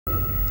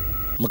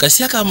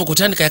mukasi akamu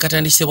kutandika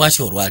yakatandise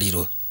bwaki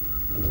olwaliro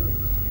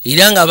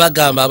era nga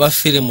bagamba aba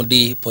Firimu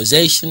di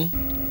Possession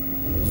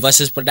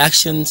versus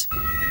Productions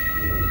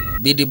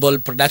Biddable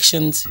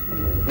Productions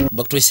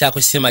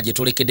bakutwisiako sema gye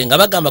tulekedde nga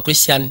bagamba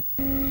Christian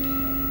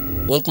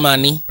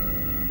Walkman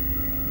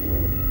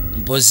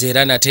mpozi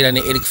era natera ne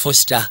Eric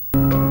Foster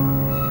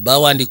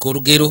bawandika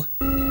olugero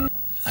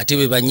ate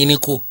be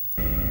banyiniku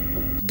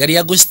Gary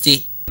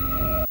Agusti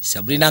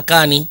Sabrina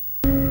Kani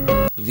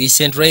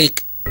Vincent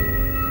Rake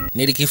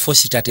ne Eric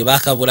Foster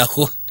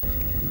tebakabulako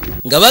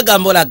nga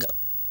bagamba olaga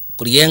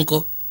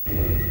kulienko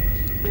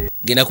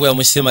gena kuya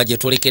musema gye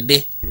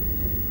tulekedde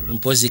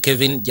mpozi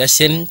Kevin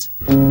Jason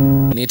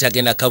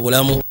nitagenda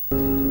kabulamu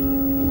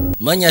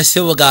manya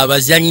sebo ga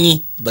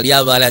abazanyi bali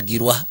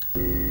abalagirwa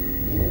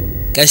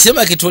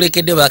kasema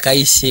kitulekedde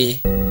bakaise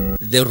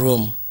the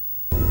room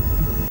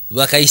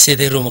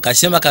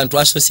kasema kantu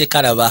asose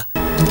kalaba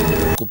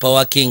ku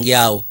Power King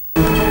yao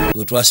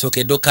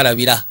utwasokedde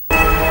kalabira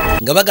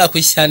nga baga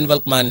Christian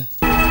Walkman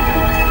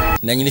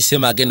nanyini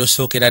sema agendo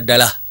sokera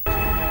ddala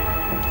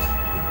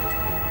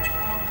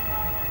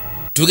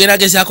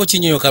tugeragezako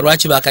kinyoka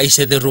lwaki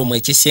bakaise the room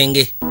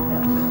ekisenge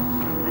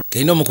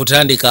kaino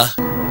mukutandika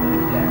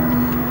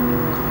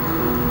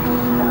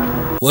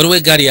waliwo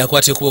eggaali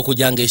yakwate kuba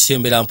okujanga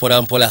esembera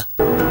mpola mpola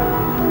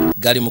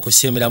gali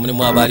mukusembera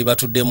mulimu abaali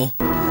batuddemu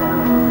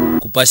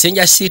ku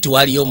passenger seat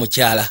waliyo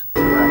omukyala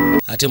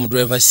ate mu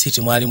driver seat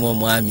mwalimu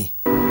omwami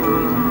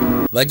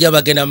bajja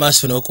bagenda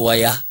maaso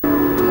n'okuwaya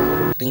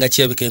nga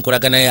kirabika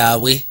enkolagana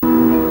yaabwe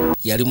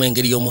yalimu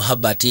engeri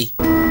y'omuhabbati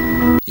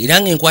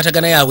era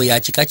ng'enkwatagana yaabwe ya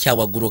kika kya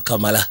waggulu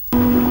kamala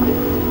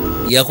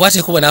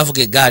yakwate kuba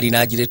n'avuga eggaali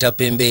n'agireeta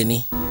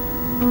pembeeni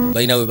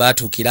balina we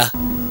baatuukira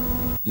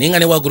ninga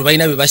ne waggulu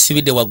balina be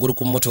basibidde waggulu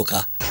ku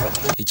mmotoka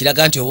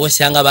ekiraga nti oba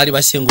osanga baali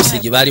basenguse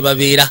gye baali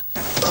babeera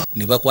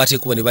ne bakwata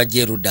ekuba ne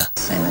bajja erudda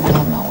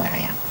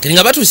kati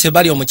nga batuuse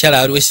bali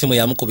omukyala waliwo essimu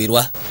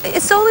yamukubirwa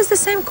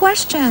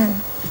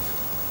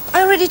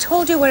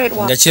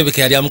nga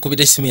kirabika yali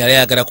amukubidde essimu yali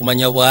ayagala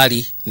kumanya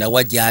bwali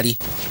nawa gyali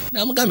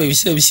n'amugamba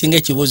ebiseera ebisinga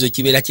ekibuuzo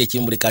kibeera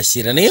kyekimuli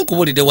kasiira naye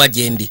nkubulidde wa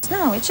gye ndi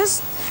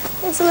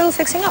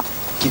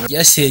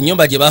yasi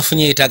ennyumba gye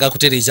bafunye yeetaaga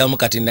kutereezaamu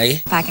kati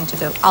naye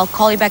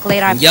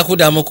nja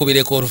kuddamu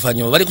okubireko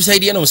oluvannyuma bali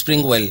kusaidi eno mu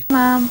Springwell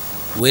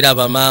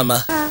weeraba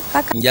maama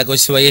njaga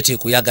osiba yeete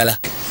kuyagala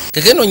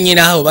kakeno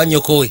nnyina oba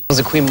nnyoko we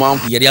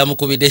yali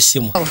amukubidde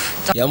essimu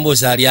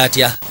yamubuuza ali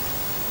atya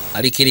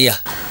alikiriya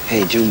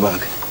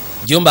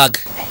Jumbag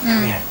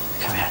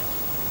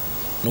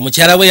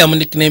nomukyala we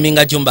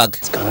yamunikineminga Jumbag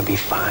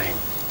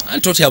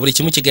anti otya buli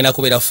kimu kigenda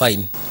kubeera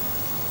fine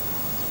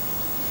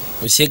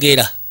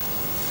osyegeera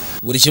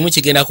buli kimu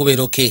kigenda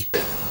kubeera okay.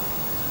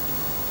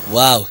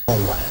 Wow.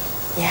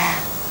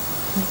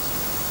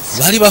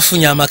 Baali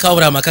bafunye amaka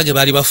wabula amaka ge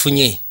baali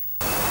bafunye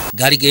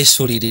gaali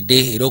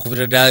geesuuliridde era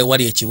okubira ddala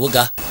wali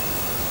ekibuga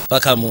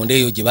paka munda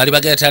eyo gye baali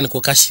bagenda tandika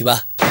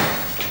okasiba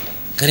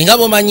kati nga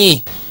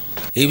bomanyi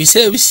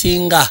ebiseera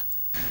ebisinga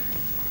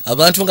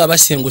abantu nga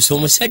basenguse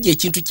omusajja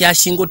ekintu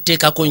kyasinga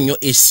otuteekako nnyo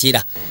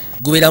essira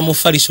gubeera mu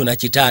faliso na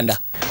kitanda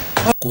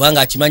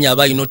kubanga akimanya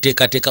aba alina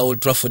oteekateeka Old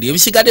Trafford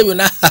ebisigadde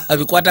byonna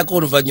abikwatako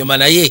oluvannyuma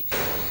naye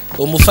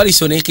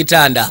omufaliso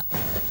n'ekitanda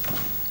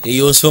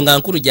eyo nsonga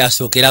nkulu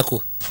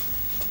gyasookerako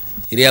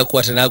era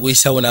yakwata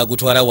n'aguyisawo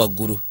n'agutwala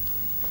waggulu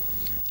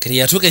kati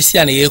yatuuka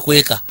essira ne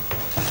yeekweka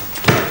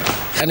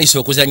kanisa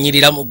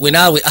okuzannyiriramu gwe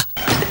naawe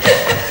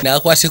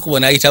n'akwata ekubo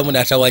n'ayitamu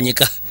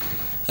n'atawanyika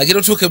agira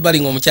otuuka ebbali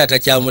ng'omukyala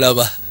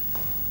takyamulaba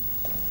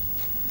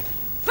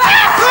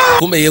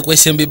kumbe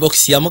yeekwesa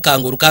embibokisi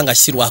yamukanga olukanga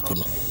si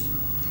lwakuno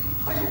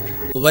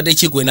obadde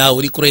kigwe naawe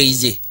oli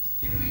crazy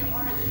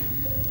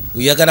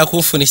oyagala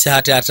kunfunisa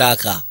ate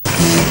ataaka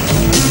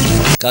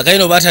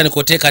kaakaino baatandika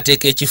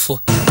oteekateeka ekifo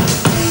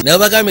nabo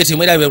bagambye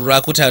timwerabe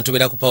lwakutana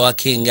tubeera ku Power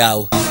King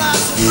awo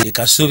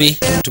ekasubi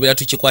tubeera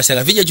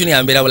tukikwasanga Vijay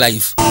Junior mbeera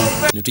live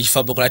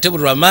netukifa bokola ate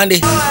buli lwa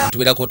Monday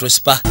tubeera ku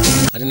Autospa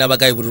ate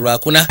nabagaye buli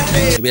lwakuna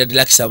tubeera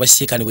deluxe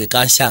abasiikani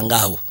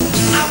bwekansanga awo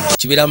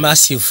kibeera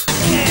massive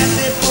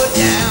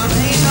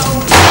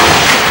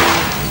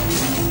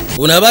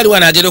ono abaali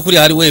wano agenda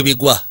okulya waliwo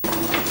ebigwa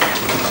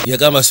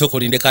yagamba soko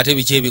lindeka ate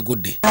biki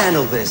ebigudde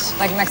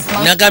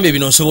nagambye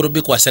bino nsobola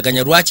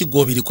obikwasaganya lwaki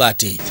gw'obiriko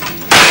ate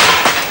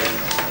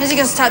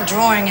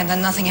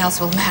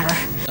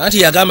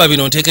anti yagamba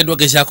bino nteekeddwa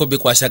gezaako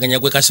bikwasaganya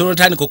gwe kasono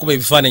tandika okuba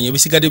ebifaananyi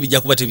ebisigadde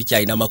bijja kuba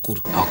tebikyalina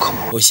makulu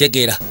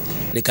osyegeera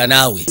leka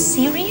naawe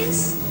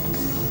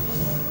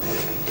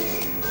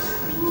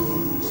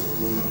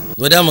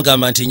bwedde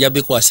amugamba nti nja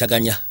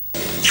bikwasaganya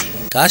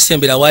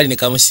kaasembera waali ne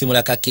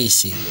kamusimula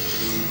kakeesi.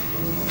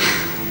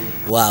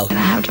 Wow.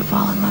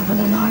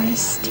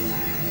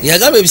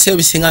 Yagamba ebiseera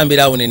bisinga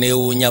mbeera awo ne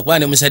neewuunya kuba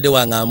ne muzadde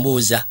wange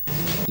ambuuza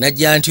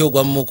najja nti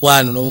ogwa mu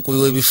mukwano n'omukubi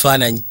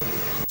w'ebifaananyi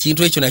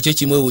kintu ekyo nakyo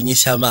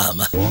kimwewuunyisa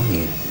maama.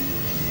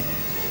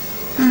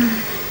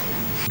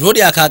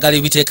 Lwoli akaagala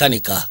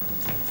ebiteekanika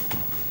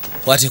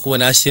kwate kuba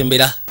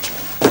n'asembera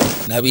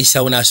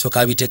n'abiisawo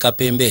n'asooka abiteeka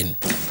pembeni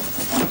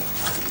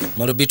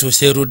malo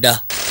bituuse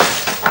erudda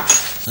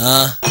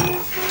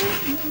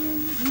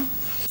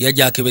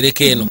yajja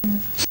akebereko eno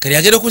kali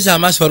agenda okuza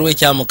amaaso waliwo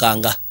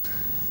ekyamukanga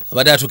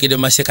abadde atukidde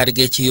mu masekati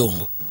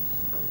g'ekiyungu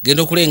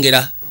genda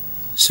okulengera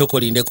soko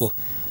lindeko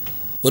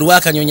waliwo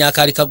akanyonyi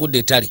akaali kagudde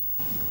ettale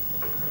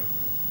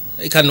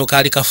kano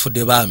kaali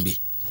kafudde bambi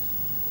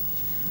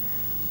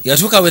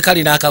yatuuka we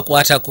kali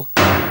n'akakwatako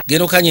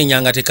genda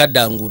okanyenya nga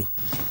tekadda ngulu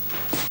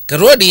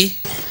karodi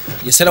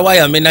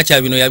yesalawayo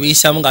amenakya bino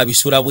yabiyisaamu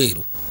ng'abisuula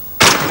bweru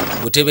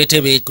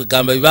butebetebe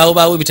kugamba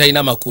bibaawo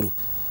bitalina makulu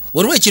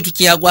waliwo ekintu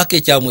kyeyagwako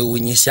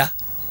ekyamwewunyisa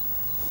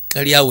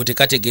kali awo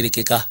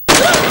tekategerekeka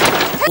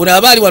ono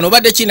abaali wano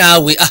obadde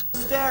kinaawe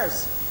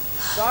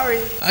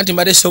anti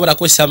mbadde sobola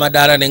kozesa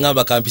amadaala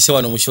neŋŋamba kampise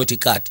wano mu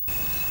shortcut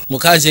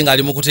mukazi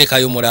ng'ali mu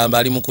kuteekayo omulambo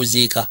ali mu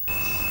kuziika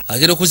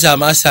agenda okuza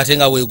amaaso ate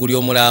nga weeguli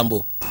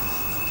omulambo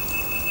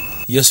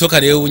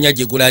yosooka newewunya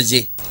gye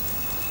gulaze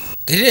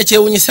katera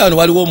ekyewunyisa wano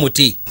waliwo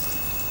omuti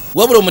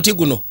wabula omuti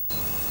guno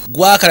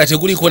gwakala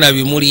teguliko na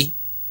bimuli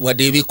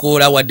wadde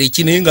ebikoola wadde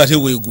ekinaye nga ate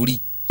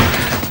weeguli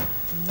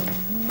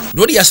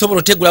lodi yasobola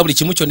otegula buli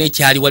kimu kyonna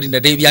ekyali wali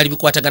nadde ebyali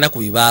bikwatagana ku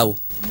bibaawo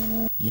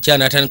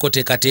omukyala n'atandika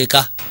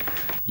oteekateeka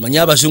manyi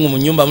abazungu mu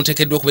nnyumba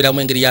muteekeddwa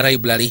okubeeramu engeri ya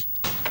library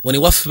wano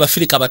ewaffe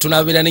bafirika batono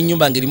ababeera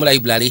n'ennyumba ng'erimu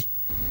library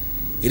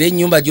era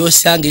ennyumba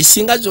gy'osanga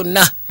esinga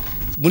zonna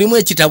mulimu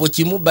ekitabo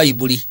kimu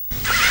bayibuli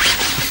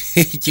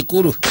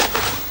kikulu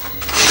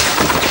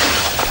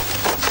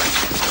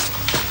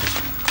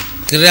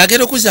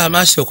agenda okuza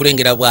amaaso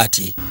okulengera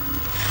bw'ati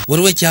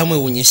waliwo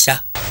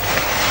ekyamwewunyisa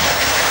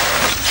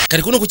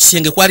kati kuno ku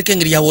kisenge kwaliko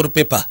engeri ya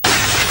wallpaper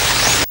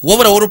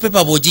wabula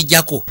wallpaper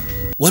bw'ogijjako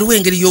waliwo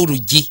engeri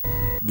y'oluggi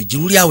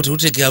luli awo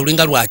telutegeka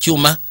lulinga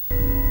lwakyuma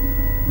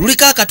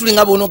luliko akatuli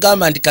nga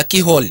bw'onogamba nti ka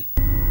keyhole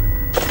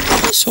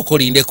sooka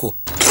olindeko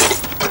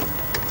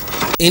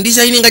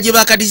endizayininga gye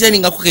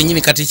bakadizayiningako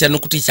kennyini katiisa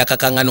n'okutiisa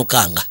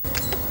akakanganukanga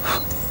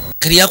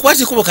kati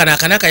yakwata ekubo kano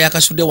akanaka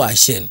yakasudde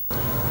wansi eno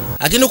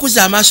agenda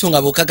okuza amaaso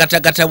nga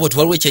bw'okagatagata bwoti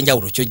waliwo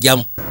ekyenjawulo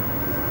ky'ojjamu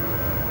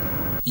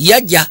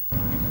yajja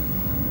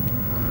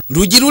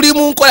lugi luli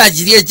mu nkola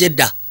giri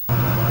egyedda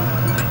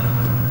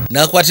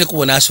n'akwata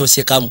ekubo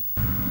n'asoosekamu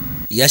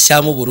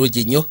yassaamu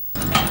bulungi nnyo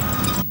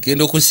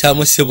genda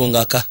okussaamu ssebo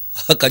nga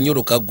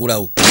akanyolo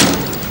kaggulawo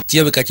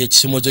kirabika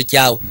kyekisumuzo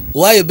kyawo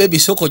waayo bebi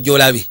soko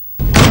gy'olabe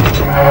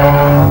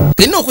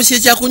birina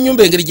okusyekya ku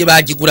nnyumba engeri gye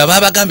baagigula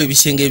baabagamba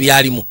ebisenge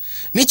ebyalimu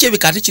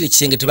nikyebika ate kiri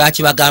ekisenge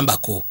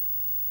tebaakibagambako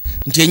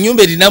nti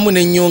ennyumba erinamu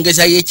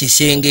n'ennyongeza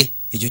y'ekisenge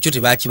ekyo kyo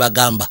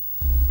tebaakibagamba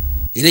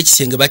era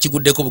ekisenge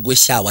bakiguddeko bugwe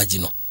essaawa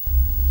zino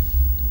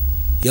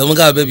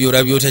yamugamba bebi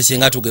olabye ota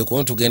singa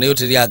tugendeyo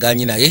teri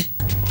aganyi naye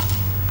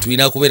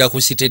tulina kubeera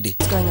ku sitede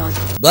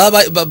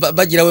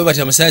bagira bwe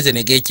bati amasannyalaze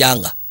ne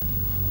geekyanga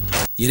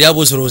yeri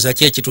abuzolowooza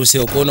ki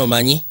ekituusewo kwono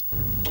manyi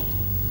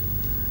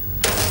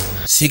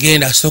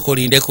sigenda soko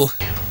lindeko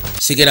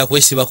sigenda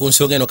kwesiba ku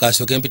nsonga eno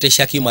kasooka empita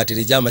shakimu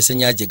atereze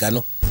amasannyalaze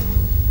gano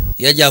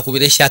yajja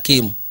akubira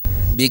shakimu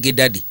big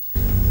daddy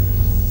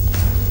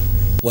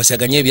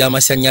wasaganye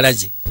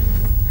ebyamasannyalaze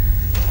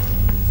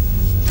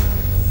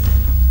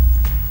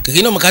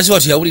kakino omukazi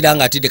watu yawulira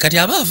nga atidde kati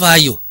aba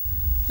avaayo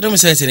era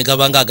omusannyalaze ne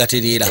gabanga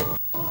agatereera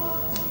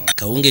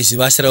kawungeezi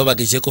baasalawo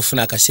bagezeeko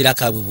okufuna akaseera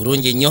kaabwe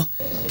bulungi ennyo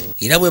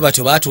era bwe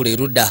batyo baatuula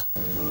erudda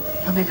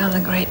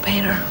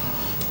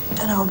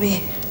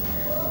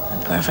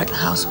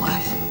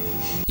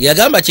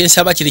yagamba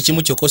kyensaba kiri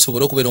kimu kyokka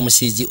osobole okubeera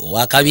omusiizi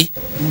owakabi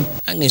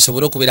nange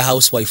nsobole okubeera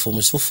housewife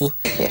omusufu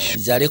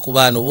zaale ku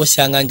baana oba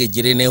osanga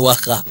ngaejjere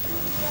n'ewaka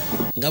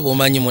nga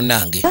bw'omanyi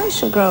munnange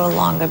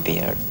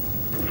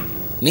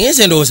naye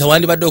nze ndowooza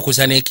wandibadde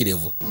okuza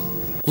n'ekirevu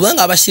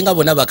kubanga abasinga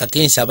bonna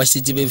bakakensa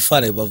abasizi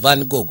b'ebifaananyi ba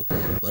Van Gogh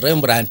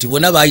Rembrandt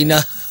bonna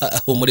balina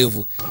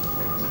omulevu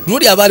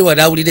luli abaali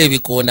wanaawulira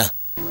ebikoona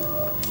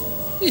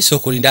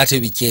isoko linda ate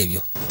biki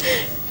ebyo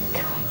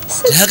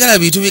teyagala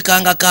bintu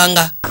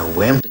bikangakanga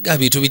ga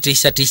bintu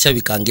bitiisatiisa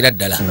bikangira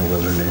ddala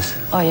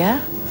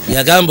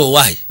yagamba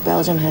owaayi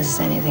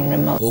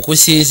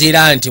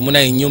okusinziira nti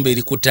munayo ennyumba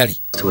eri ku ttali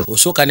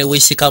osooka ne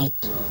weesikamu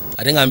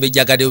ate nga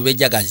mbejjagade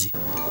bubejjagazi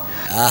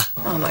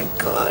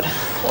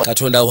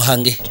katonda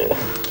wange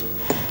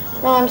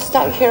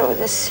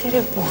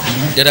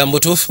ddala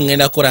mubutuufu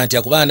ngenda kukola nti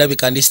akuba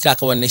ndabika ndi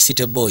sitaaka wanne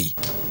city boy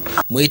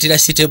muyitira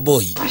city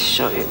boy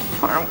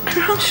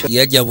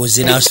yajja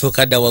buzi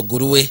n'asooka dda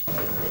waggulu we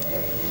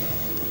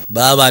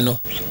baabano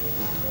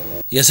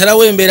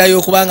yasalawo embeera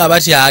y'okubanga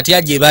batya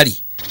atya gye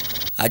bali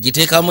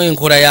agiteekamu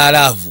enkola ya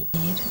laavu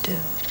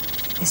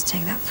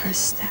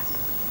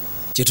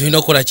kye tulina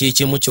okukola kiri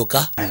kimu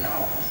kyokka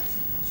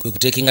kwe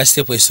kuteekinga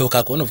sitepu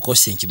esookako of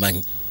course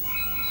nkimanyi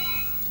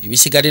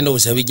ebisigadde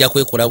ndowooza bijja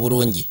kwekola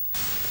bulungi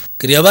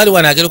kiri abaali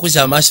wano agera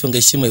okuza amaaso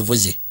ng'essimu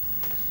evuze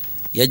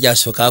yajja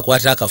asooka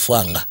akwata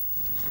akafwanga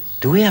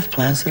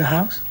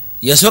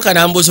yasooka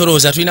n'ambuuza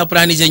olowooza tulina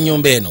pulaani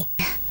z'ennyumba eno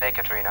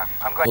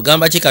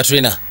ogamba ki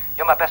Katrina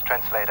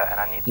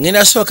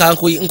ngenda sooka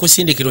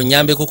nkusindikira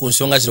onnyambeko ku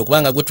nsonga zino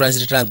kubanga gwe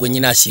translator gwe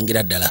nnyina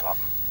asingira ddala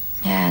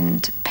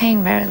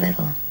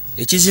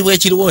ekizibu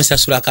ekiriwo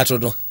nsasula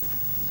katono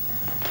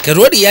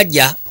kerodi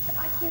yajja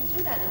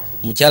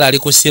omukyala ali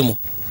ku ssimu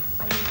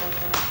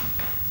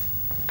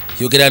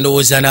yogera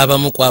ndowooza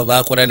n'abamu ku abo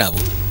akola nabo.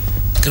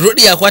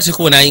 Rodi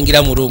yakwateko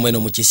n'ayingira mu ruumu eno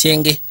mu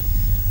kisenge.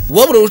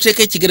 Wabula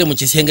oluteeka ekigere mu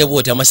kisenge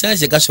bw'oti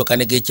amasanyalaze gasooka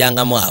ne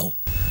geekyangamu awo.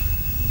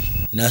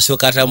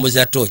 N'asooka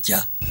atambuza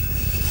tooca.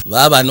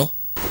 Baabano.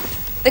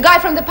 The guy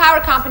from the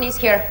power company's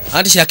here.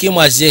 Anti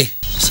Shakimu azze.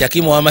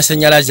 Shakimu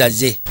w'amasanyalaze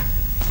azze.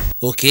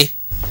 Okay.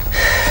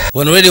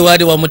 Wano Redi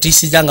waadi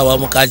wamutiisiza nga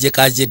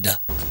wamukaaze dda.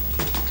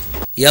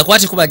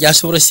 Yakwateko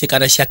gy'asobola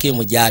osisinkana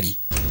Shakimu gy'ali.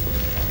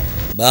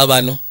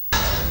 Baabano.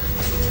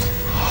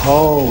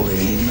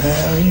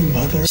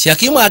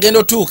 Shakimu agenda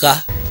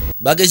otuuka.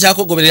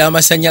 Bagezaako goberera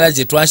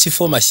amasanyalaze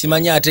transformer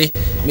simanya ate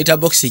meter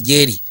box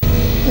gyeri.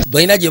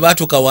 Balina gye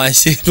baatuuka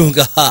wansi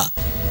nga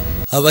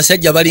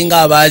abasajja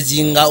balinga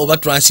abaazinga oba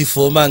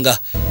transformer nga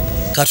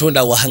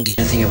Katonda wange.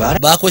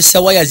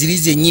 Bakozesa waya ziri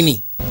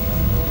zennyini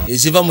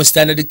eziva mu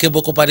Standard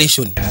Cable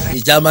Corporation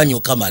ez'amaanyi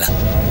okamala.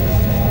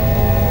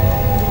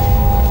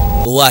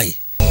 Why?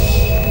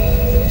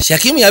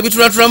 Shakimu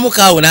yabitulatulamu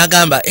kaawo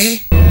n'agamba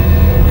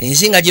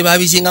ensinga gye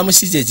baabizingamu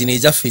si ze zino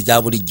ezaffe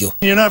eza bulijjo.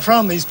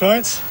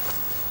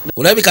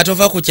 Olabika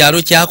tova ku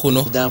kyalo kya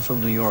kuno.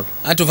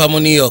 Atuva mu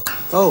New York.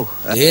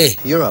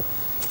 Europe.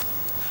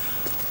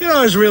 You know,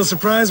 I was real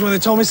surprised when they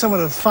told me someone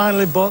had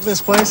finally bought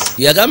this place.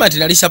 Yagamba nti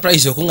nali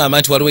surprise okuŋŋamba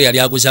nti waliwo yali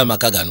aguze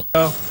amaka gano.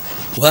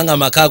 Kubanga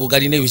amaka ago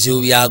galina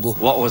ebizibu byago.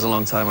 What was a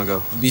long time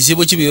ago?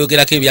 Bizibu ki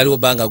byogerako ebyaliwo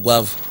bbanga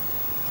gwavu?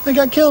 They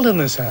got killed in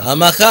this house.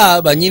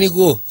 Amaka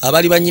banyinigo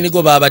abali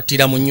banyinigo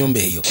baabattira mu nnyumba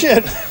eyo.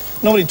 Shit.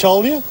 Nobody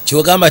told you?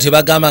 Kyogamba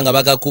tebagamba nga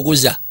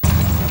bagakuguza.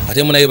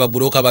 Ate munaye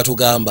babuloka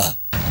batugamba.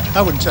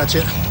 I wouldn't touch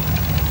it.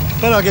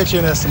 But I'll get you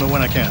an estimate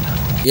when I can.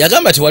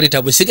 Yagamba tewali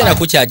tabu sigenda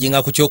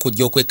kukyajinga ku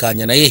kyokujja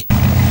okwekkaanya naye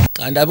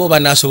kandabe oba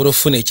naasobola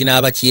okufuna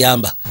ekinaaba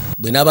kiyamba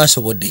bwe naaba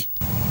nsobodde.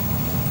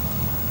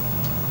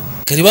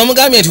 Kati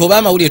bamugambye nti oba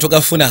amawulire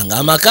togafunanga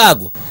amaka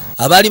ago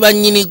abaali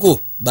bannyinigo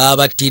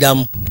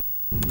baabattiramu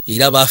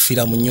era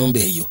baafiira mu nnyumba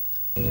eyo.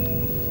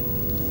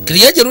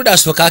 Kati ye Jeruda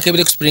asooka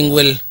akebere ku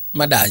Springwell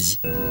Madazi.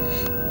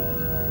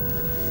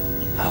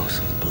 House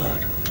of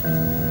Blood.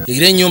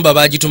 Era ennyumba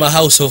baagituma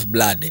House of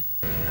Blood.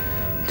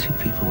 Two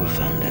people were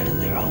found dead in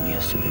their home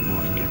yesterday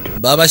morning.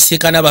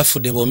 Babasiikana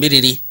bafudde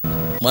bombiriri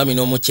mwami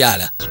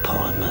n'omukyala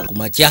ku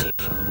makya.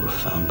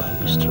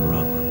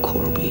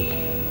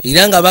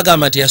 Era nga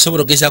bagamba nti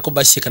yasobola ogezaako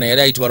basiikana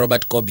yali ayitibwa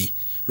Robert Kobe.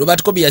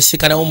 Robert Kobe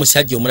yasiikanawo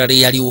omusajja omulala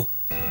eyaliwo.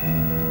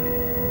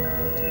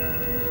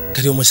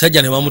 Kati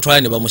omusajja ne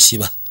bamutwala ne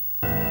bamusiba.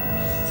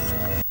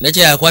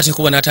 Nekye yakwate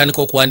kuba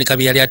n'atandika okuwandika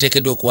bye yali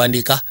ateekeddwa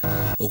okuwandiika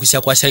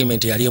okusya ku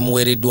assignment yali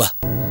emuweereddwa.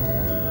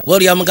 Kuba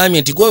oli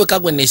yamugambye nti gwe weka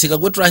gwe neesiga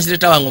gwe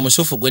translator wange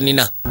omusuufu gwe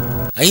nnina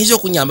ayinza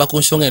okunyamba ku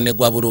nsonga eno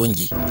negwa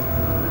bulungi.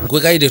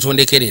 Nkwegayidde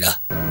tondekerera.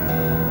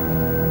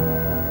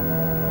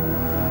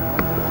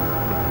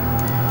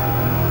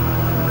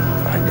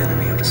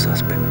 Identity of the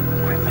suspect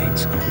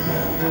remains unknown.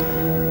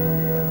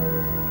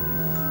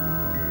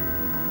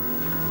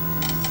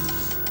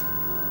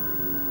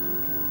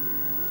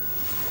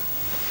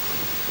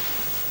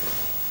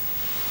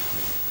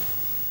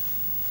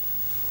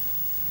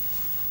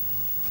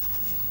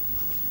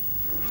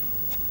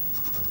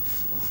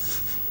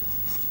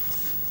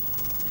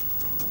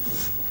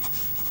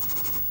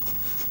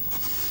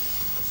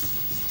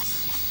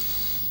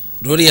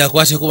 Lori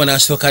yakwate kuba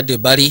n'asooka dde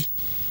bali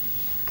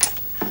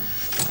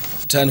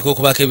tandika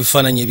okubaka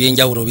ebifaananyi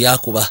ebyenjawulo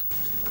byakuba.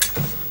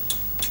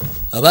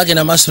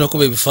 Abaagenda maaso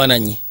n'okuba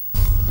ebifaananyi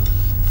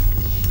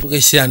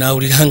tugeesera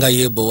n'awulira nga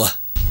yeebowa.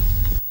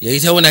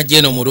 Yayitawo najja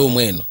eno mu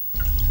ruumu eno.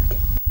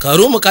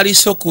 Karuumu kali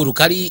sokulu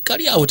kali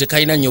awo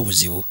tekalina nnyo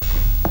buzibu.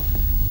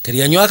 Kali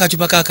yanywa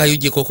akacupa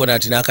k'akayugi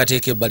kokonati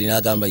n'akateeka ebbali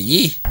n'agamba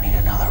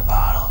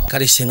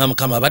kale singa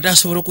Mukama abadde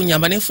asobola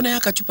okunyamba nenfunayo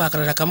akacupa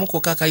akalala kamu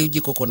kokka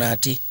akayugi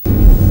kokonati.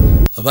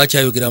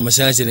 Abakyayogera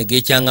amasanyalaze ne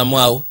geekyangamu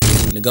awo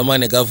ne gamala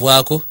ne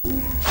gavwako.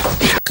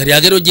 Kali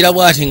agera ogira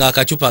bw'ati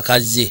ng'akacupa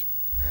kazze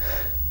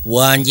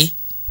wangi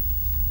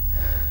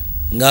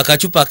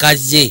ng'akacupa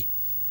kazze.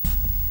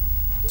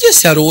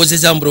 Jesi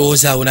alowoozeza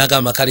mbulowooza awo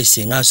n'agamba kale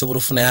singa nsobola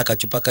okufunayo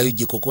akacupa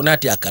kayugi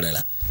kokonati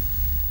akalala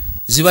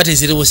ziba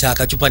teziribusa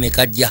akacupa ne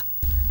kajja.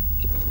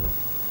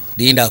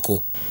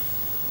 Lindako.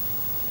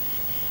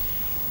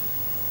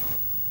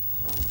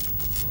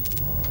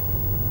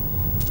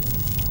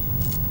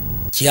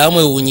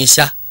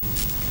 Kyamwewuunyisa.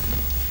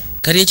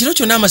 Kali ekiro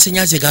kyonna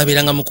amasanyalaze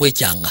gaabeeranga mu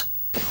kwekyanga.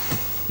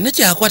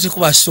 Nekyakwate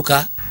kuba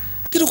asuka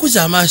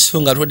kirukuza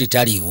amaaso nga Rodi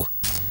taliiwo.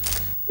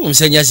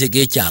 Omusanyalaze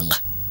geekyanga.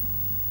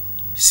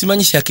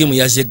 Simanyi Shakimu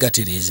yazze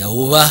gatereza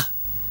oba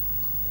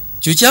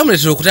kyo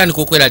kyamuleetera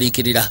okutandika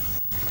okweraliikirira.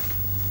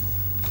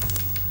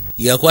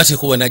 Yakwate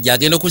kuba najja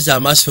agenda okuza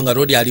amaaso nga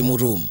Rodi ali mu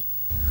ruumu.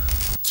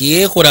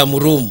 Kiyeekola mu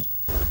ruumu.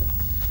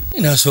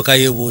 N'asooka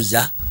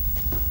yeebuuza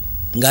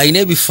ng'alina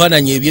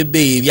ebifaananyi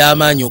eby'ebbeeyi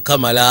eby'amaanyi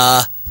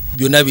okamala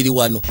byonna biri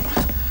wano.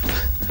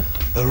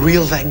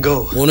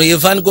 Ono ye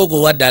Van Gogh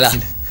owa ddala.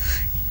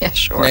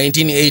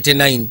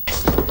 1989.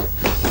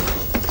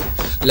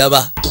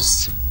 Laba.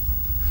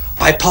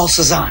 By Paul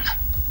Cézanne.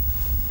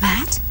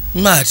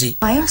 Maati.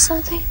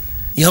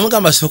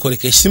 Yamugamba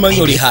sookoleka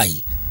simanyi oli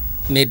hayi.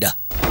 Nedda.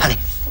 Honey,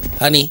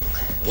 Honey,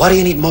 What do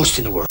you need most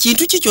in the world?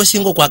 kintu ki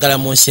ky'osinga okwagala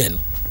mu nsi eno?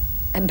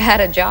 I bet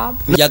a job.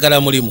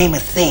 Njagala mulimu. Name a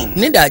thing.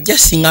 Nenda ajja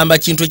singamba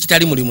kintu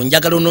ekitali mulimu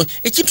njagala ono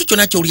ekintu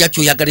kyonna ky'olya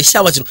ky'oyagala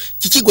essaawa zino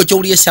kikigwe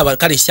ky'olya essaawa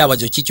kale essaawa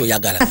zo ki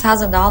ky'oyagala.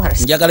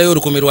 $1,000. Njagalayo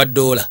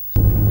 $1,000.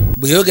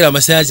 Bwe yogera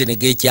amasannyalaze ne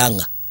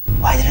geekyanga.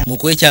 Why did Mu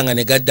kwekyanga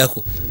ne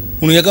gaddako.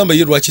 Ono yagamba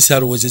ye lwaki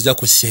saalowoozezza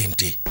ku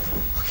ssente.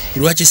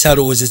 Lwaki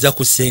saalowoozezza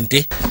ku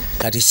ssente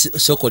kati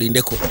sooka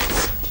olindeko.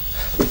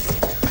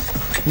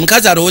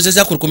 Mukazi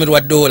alowoozezza ku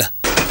 $1,000.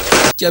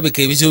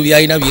 Kirabika ebizibu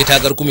by'alina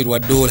byetaaga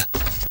 $1,000.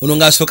 Ono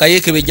ng'asooka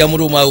yeekebejja mu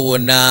luumu awo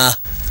wonna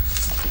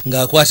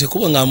ng'akwata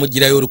ekkubo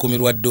ng'amugirayo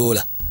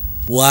 $1,000.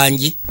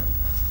 Wangi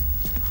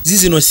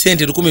zizino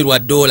ssente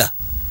 $1,000.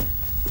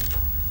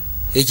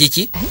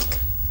 Ekiki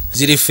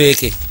ziri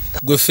feeke.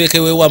 Gwe feeke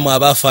weewamu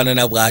aba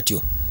afaanana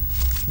bw'atyo.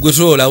 Gwe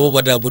tulolaba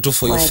obwadde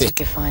butuufu oyo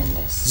feeke.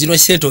 Zino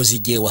ssente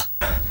ozigyewa.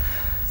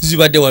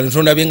 Zibadde wano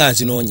tondabye nga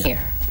nzinoonya.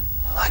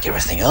 like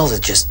everything else?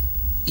 It's just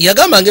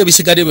Yagamba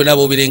ng'ebisigadde byonna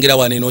b'obirengera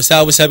wano eno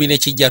osaabusabi ne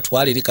kijja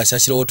twala eri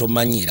kasasiro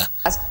otomanyiira.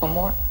 Ask for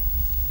more.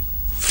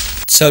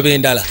 Saba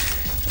endala.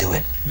 do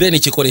it. Beni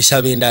kikole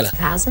saba endala.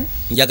 1,000?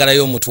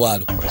 Njagalayo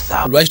 $1,000.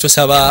 100,000. Lwaki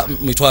tosaba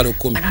 $10,000?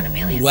 Why not $1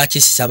 million?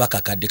 Lwaki sisaba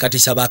kakadde kati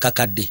saba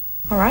akakadde?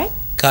 All right.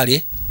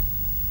 Kale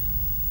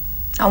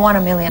I want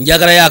 $1 million.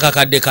 njagalayo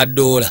akakadde ka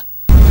 $1.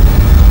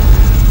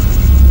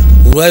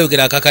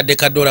 Olwayogera akakadde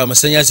ka $1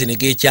 amasannyalaze ne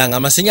geekyanga.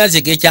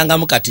 Amasannyalaze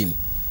geekyangamu katini.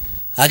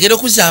 Agera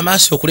okuzza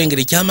amaaso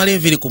okulengera ekyamala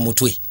enviri ku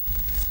mutwe.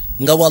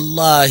 Nga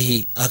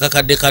wallahi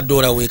akakadde ka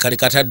 $1 weekale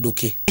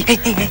katadduke.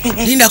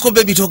 Lindako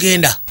bebi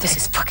togenda. This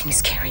is fucking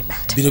scary,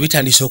 Matt. Bino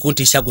bitandise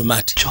okuntiisa gwe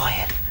Matt. Enjoy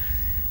it.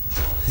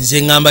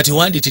 Nze ngamba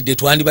tewanditidde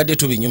twandibadde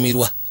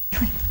tubinyumirwa.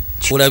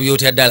 Olabye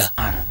otya ddala?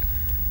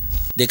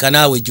 Leka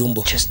naawe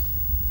Jumbo. Just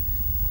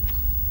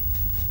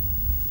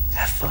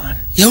have fun.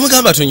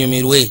 Yamugamba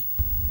tunyumirwe.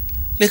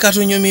 Leka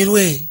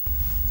tunyumirwe.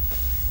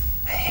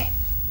 Hey,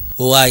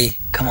 Owaye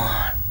come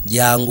on.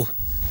 jangu.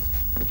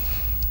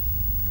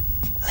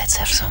 Let's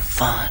have some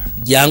fun.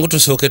 Jangu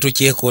tusooke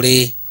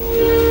tukyekole.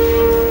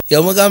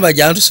 Yamugamba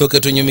jangu tusooke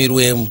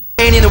tunyumirwemu.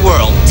 In the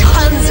world.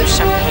 Tons of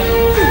champagne.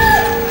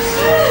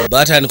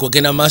 Batandika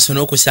okugenda maaso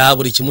n'okusaba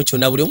buli kimu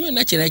kyonna buli omu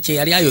yonna kyena kye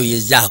yali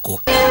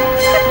ayoyezzaako.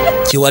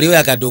 Kiwali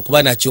oyagadde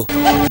okuba nakyo.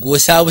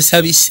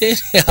 Gw'osaabusabi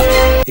ssente.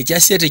 Ekya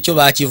ssente kyo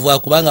baakivuga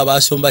kubanga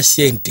baasomba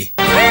ssente.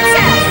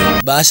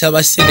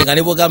 Baasaba ssente nga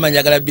ne bw'ogamba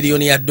njagala $1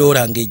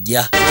 billion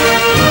ng'ejja.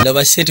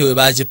 Laba ssente we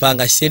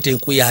baazipanga ssente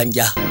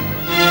nkuyanja.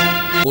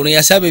 Ono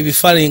yasaba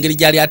ebifaananyi engeri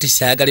gy'ali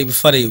atisa ayagala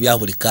ebifaananyi bya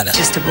buli kala.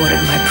 Just aborted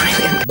my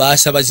brilliant.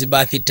 Baasaba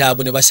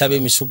zibathitaabu ne basaba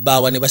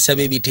emisubbaawa ne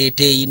basaba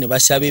ebiteeteeyi ne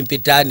basaba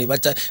empeta ne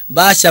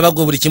baasaba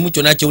gwe buli kimu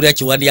kyonna kyowulira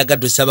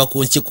kiwandiyagadde osaba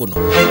ku nsi kuno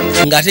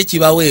ng'ate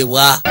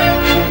kibaweebwa.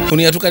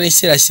 Ono yatuuka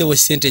n'ekiseera ssebo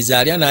ssente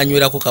zaalya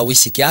n'anywerako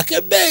kawisiki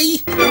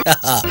ak'ebbeeyi.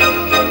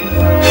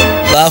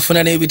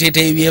 Baafuna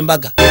n'ebiteeteeyi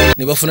by'embaga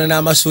ne bafuna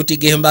n'amasuuti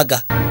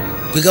g'embaga.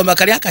 Kwegamba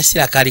kali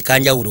akaseera kaali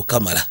kanjawulo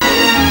kamala.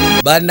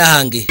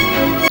 Bannange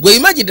gwe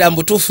imagine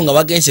mbutuufu nga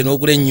wagenze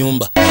n'ogula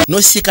ennyumba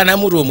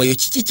n'osiikanamu ruumu eyo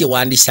kiki kye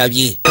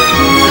wandisabye?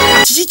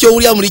 Kiki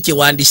ky'owulira muli kye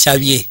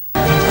wandisabye?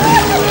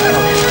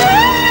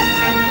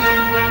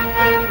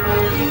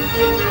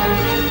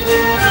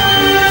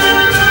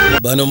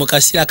 Bano mu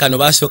kaseera kano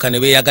baasooka ne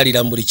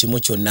beeyagalira mu buli kimu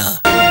kyonna.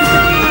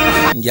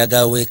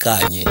 Njagala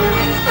weekaanye.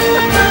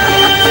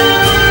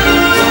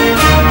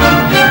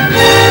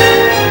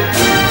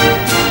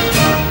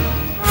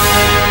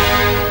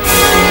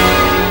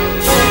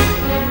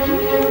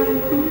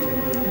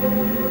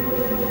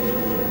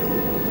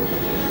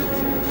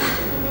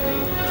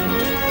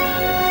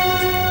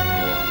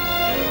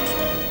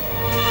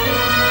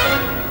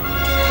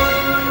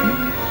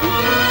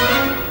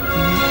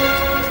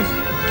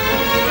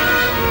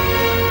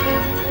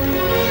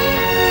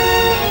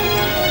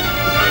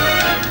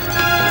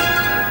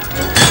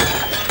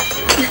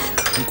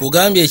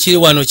 Nkugambye ekiri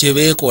wano kye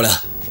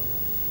beekola.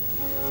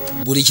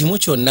 Buli kimu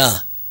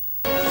kyonna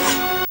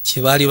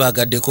kye baali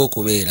baagaddeko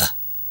okubeera.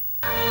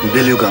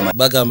 Luganda.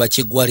 Bagamba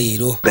kiggwa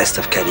leero. Best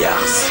of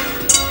caviars.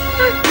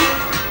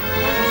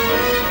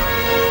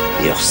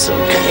 You're so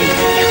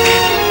crazy.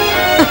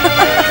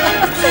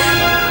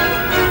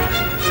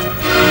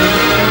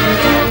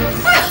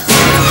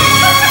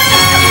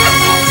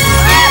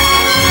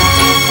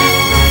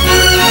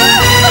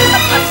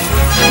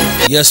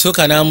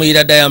 Yasooka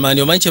n'amuyira Diamond,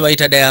 omanyi kye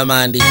bayita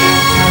Diamond.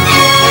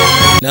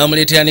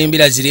 N'amuleetera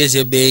n'embira ziri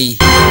ez'ebbeeyi.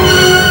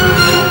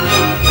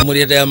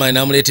 Amuleetera Diamond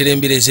n'amuleetera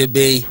embira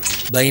ez'ebbeeyi.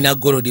 Balina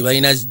Gold,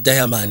 balina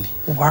Diamond.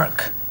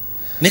 Work.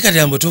 Ne kati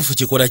ambutuufu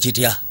kikola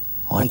kitya?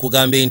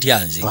 Nkugambe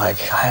ntya nze.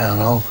 Like, I don't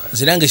know.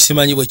 Nze nange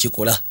simanyi bwe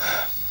kikola.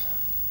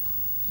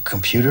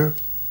 Computer?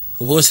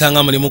 Oba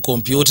osanga mulimu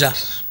kompyuta.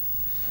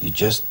 You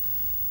just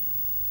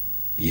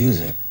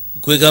use it.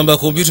 Kwegamba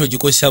kompyuta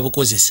ogikozesa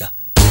bukozesa.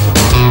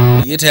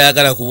 Ye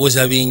tayagala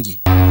kubuuza bingi.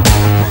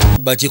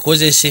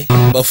 Bakikozese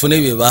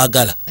bafune bye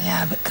baagala.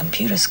 Yeah, but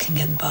computers can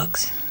get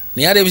bugs.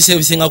 Naye ate ebiseera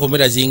ebisinga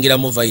kompyuta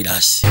ziyingiramu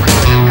virus.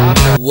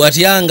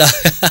 Watyanga.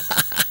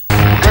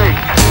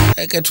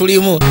 Eke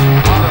tulimu.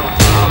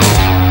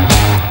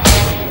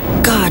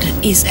 God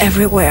is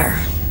everywhere.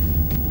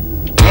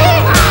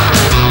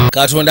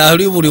 Katonda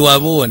ali buli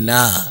wamu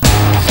wonna.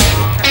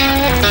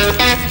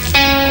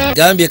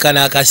 Gambye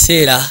kana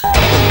akaseera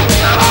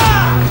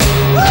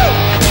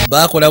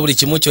bakola buli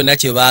kimu kyonna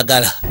kye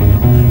baagala.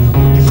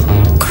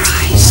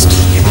 Christ,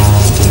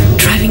 you're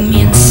driving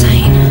me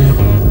insane.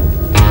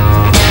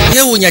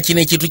 Yewuunya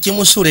kino ekintu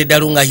kimusuula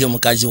eddala nga ye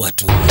mukazi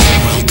wattu.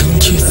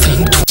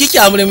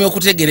 Kikyamulemye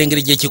okutegeera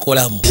engeri gye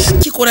kikolamu.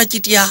 Kikola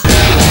kitya?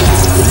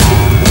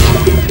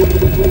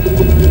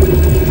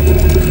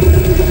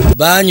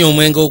 Baanywa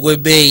omwenge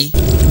ogw'ebbeeyi,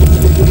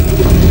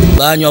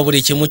 baanywa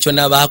buli kimu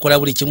kyonna, baakola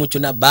buli kimu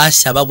kyonna,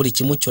 baasaba buli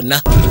kimu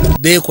kyonna,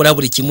 beekola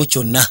buli kimu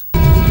kyonna.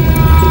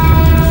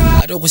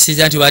 Ate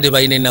okusiza nti baadde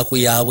balina ennaku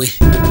yaabwe.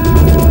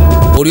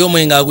 Oli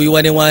omwenge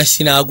aguyiwa ne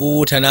wansi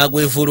n'aguwuuta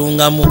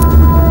n'agwevulungamu.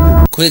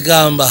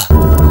 Kwegamba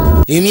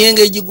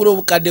emyenge egigula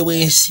obukadde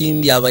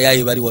bw'ensimbi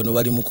abayaayi bali wano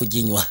bali mu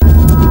kuginywa.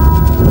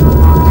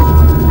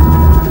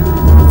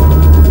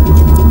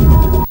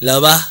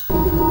 Laba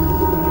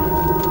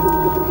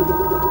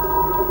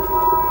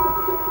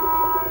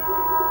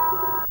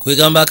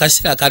kwegamba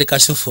akaseera kali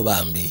kasufu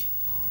bambi.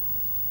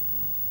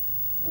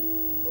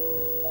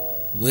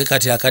 Bwe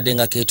kati akadde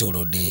nga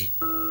keetoolodde.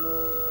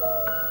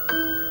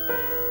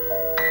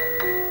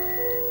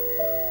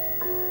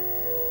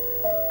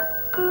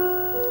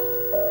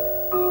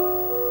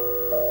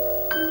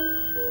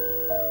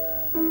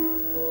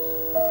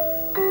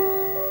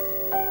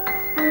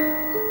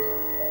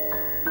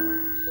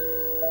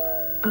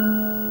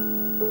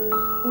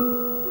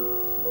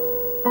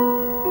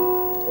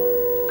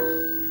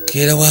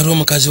 Keera waliwo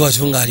omukazi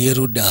wattu ng'ali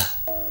erudda.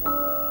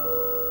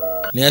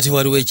 Naye ate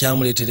waliwo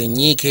ekyamuleetera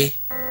ennyiike.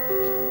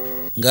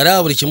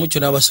 Ng'alaba buli kimu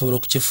kyonna basobola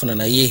okukifuna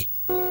naye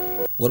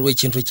waliwo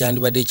ekintu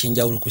ekyandibadde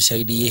ekyenjawulo ku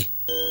sayidi ye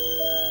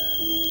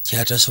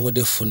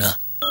kyatasobodde kufuna.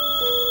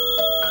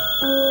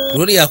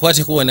 Luli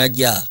yakwateko we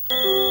najja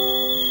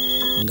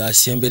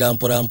ng'asembera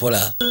mpola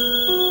mpola.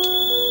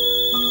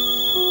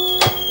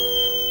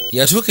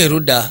 Yatuuka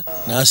erudda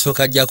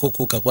n'asooka ajjako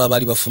kuuka kuba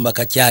baali bafumba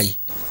kacyayi.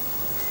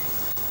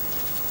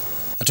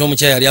 Ate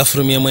omukyala yali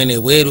afulumyemu eno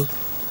ebweru.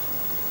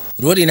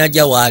 Luli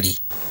najja waali.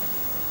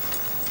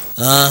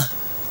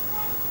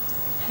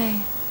 Hey.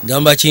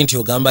 Gamba ki nti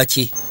ogamba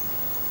ki?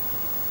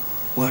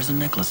 Where's the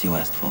necklace you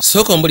asked for?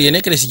 Sooka ombuli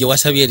enekelesi gye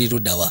wasabye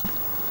erirudda wa?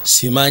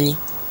 Simanyi.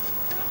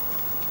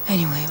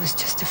 Anyway, it was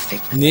just a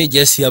figment. Naye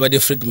Jesse yabadde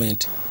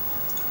fragment.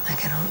 I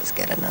can always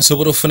get another.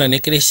 Nsobola okufuna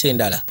nekelesi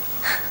endala.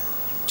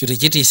 Kyo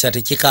tekitiisa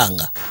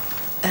tekikanga.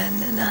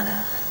 And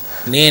another.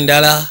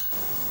 N'endala.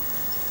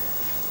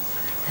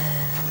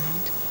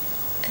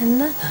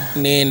 Another.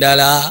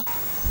 N'endala.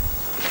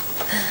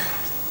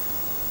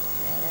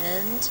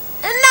 And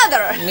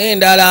another.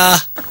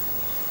 N'endala.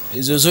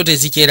 Ezo zote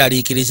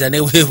zikyeraliikiriza ne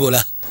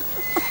weebola.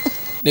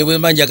 Ne bwe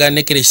mba njagala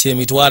nekelesi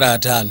emitwalo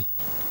 5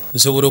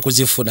 nsobola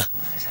okuzifuna.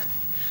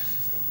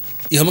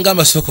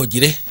 Yamugamba sooka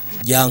ogire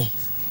jangu.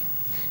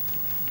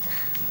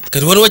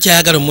 Kati waliwo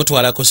kyayagala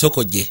omutwalako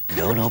sooka ogye.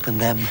 Don't open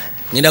them.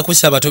 Ngenda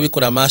kusaba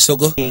tobikola maaso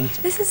go.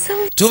 This is so.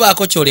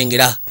 Tubaako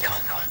kyolengera. Come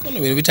on. Kono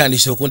bino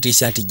bitandise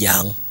okuntiisa nti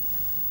jangu.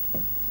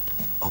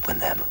 Open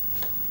them.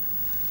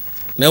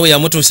 Nawe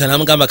yamutuusa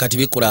n'amugamba kati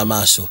bikula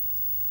amaaso.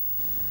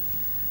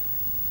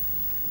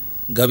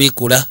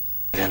 Gabikula.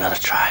 Give it another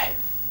try.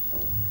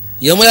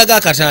 Yamulaga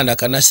akatanda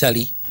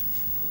kanasali.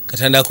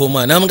 Katanda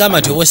k'omwana n'amugamba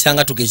nti oba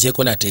osanga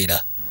tugezeeko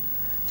nateera.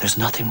 There's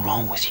nothing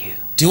wrong with you.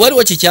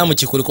 Tiwaliwo kikyamu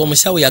kikuliko.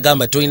 Omusawo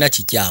yagamba tolina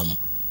kikyamu.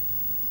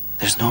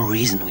 There's no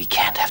reason we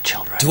can't have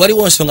children.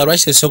 Tiwaliwo nsonga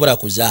lwaki tesobola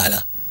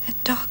kuzaala. The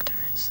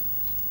doctors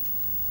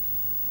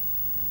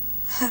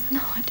have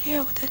no idea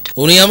what they're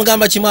doing. Ono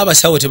yamugamba kimu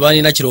abasawo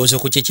tebalina kirowoozo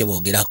ku kye kye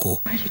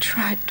boogerako. Already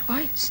tried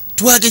twice.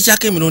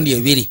 Twagezaako emirundi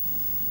 2.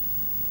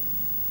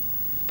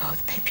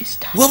 Both babies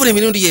died. Wabula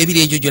emirundi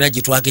 2 egyo gyonna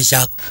gye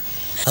twagezaako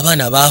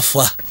abaana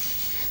baafa.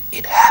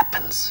 It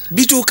happens.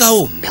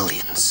 Bituukawo.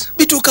 Millions.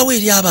 Bituukawo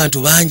eri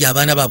abantu bangi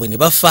abaana baabwe ne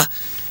bafa.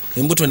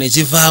 Embuto ne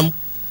zivaamu.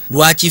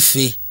 Lwaki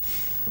ffe?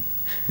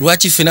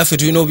 Lwaki ffe naffe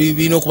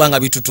tulina okuba nga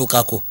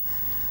bitutuukako?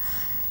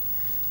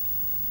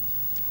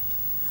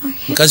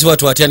 Mukazi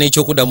wattu atya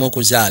n'ekyokuddamu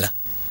okuzaala.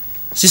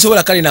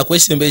 Sisobola kale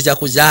nakwesembeeza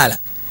kuzaala.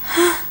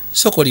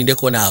 Sooka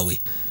olindeko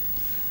naawe.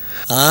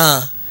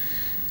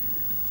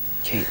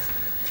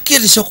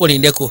 Kati sooka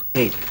olindeko.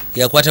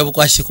 Yakwata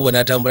bukwasi kubo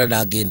n'atambula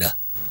n'agenda.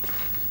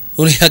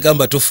 Ono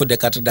yagamba tufudde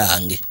Katonda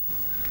wange.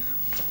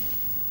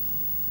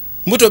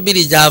 Mbuto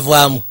 2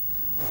 zaavaamu.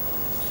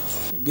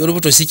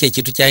 Olubuto si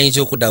kyekintu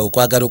kyayinza okuddawo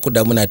okwagala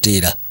okuddamu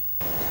nateera.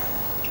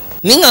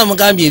 Ninga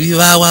amugambye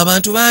ebibaawo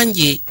abantu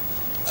bangi.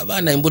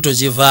 Abaana embuto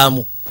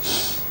zivaamu.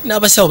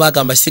 N'abasawo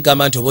bagamba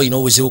sigamba nti oba olina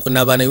obuzibu ku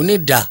n'abaana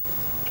yunidda.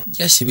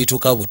 Jasi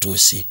bituuka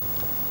butuusi.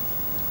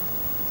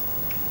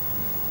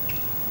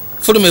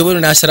 Fulume ebweru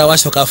n'asalawo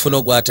asooka afuna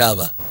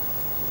ogwataaba.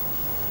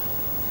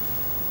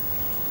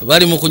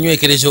 Bali mu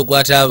kunywekereza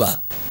ogwataaba.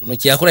 Ono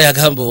kyakola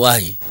yagamba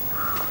owaayi.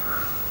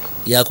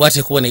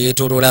 Yakwate kuba ne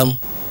yeetoololamu.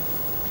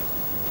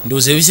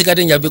 Ndowooza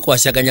ebisigadde nja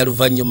bikwasaganya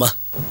luvannyuma.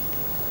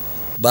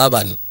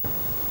 Baabano.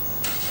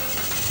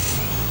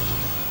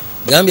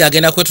 gambye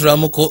agenda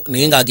kwetulamuko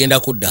naye ng'agenda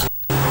kudda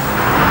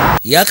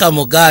yaka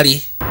mu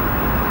gaali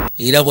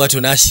era bw'atyo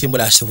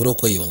n'asimbula asobole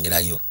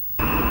okweyongerayo.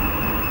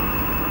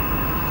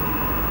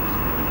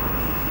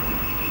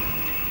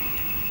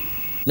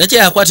 Nakye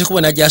yakwate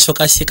kubona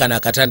gy'asooka sikana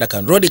akatanda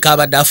kano roodi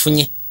kaabadde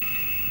afunye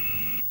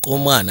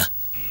k'omwana.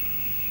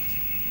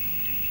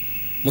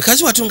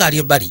 Mukazi watu ng'ali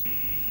ebbali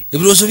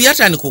ebirowoozo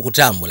byatandika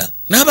okutambula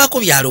n'abaako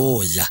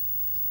byalowooza.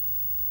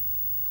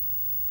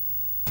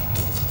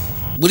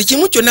 Buli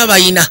kimu kyonna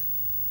bayina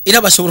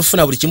era basobola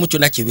okufuna buli kimu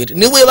kyonna kibeera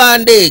ne bwe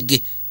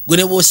bandeege gwe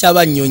ne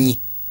bw'osaba nnyonyi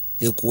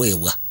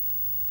ekuweebwa.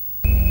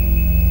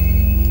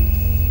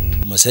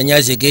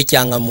 Amasannyalaze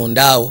geekyanga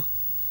mundaawo.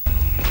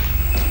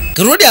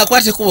 Roodi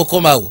akwate kuba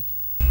okomawo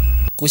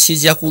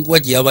kusiza kugwa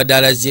gye yabadde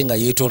alaze nga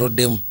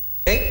yeetoloddemu.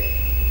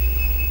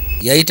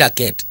 Yayita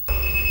Kate.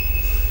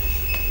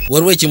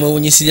 Waliwo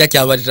ekimwewunyisiza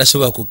kyabadde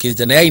tasobola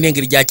kukkiriza naye alina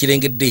engeri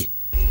gy'akirengedde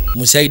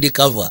mu side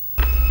cover.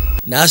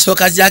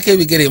 N'asooka zaako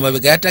ebigere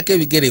emabega yattako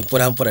ebigere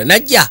mpolampola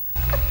najja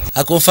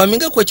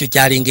akonfaminga ku ekyo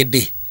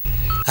kyalengedde.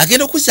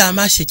 Agenda okuzza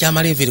amaaso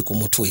ekyamala enviri ku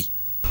mutwe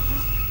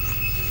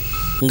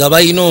nga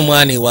balina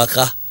omwana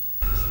ewaka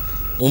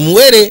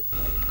omuwere.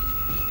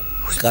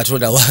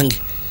 Katonda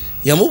wange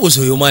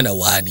yamubuuza oyo omwana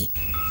waani?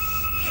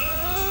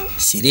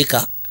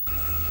 Sirika.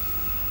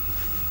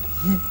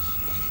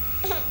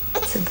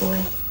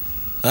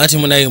 Anti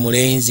munaye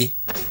mulenzi.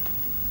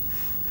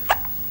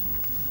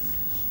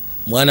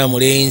 Mwana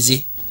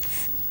mulenzi.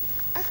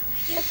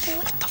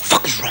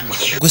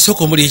 Gwe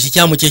sooka omuli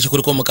ekikyamu kye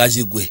ekikuliko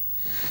omukazi gwe.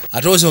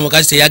 Ate ozo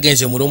omukazi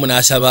teyagenze mu lumu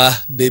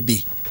n'asaba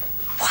bebi.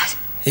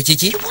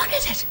 Ekiki?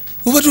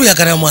 Oba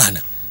tuyagala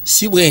mwana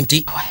si bwe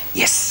nti.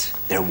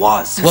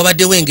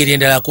 Wabaddewo engeri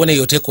endala kuona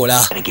eyo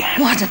tekola.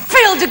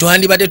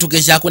 Twandibadde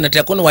tugezaako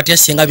nateeko nowatya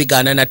singa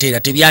bigaana nate era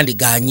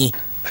tebyandigaanyi.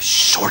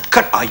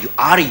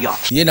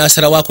 Ye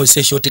n'asalawo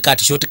akozesa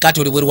shortcut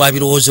oli bwe lwa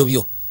birowoozo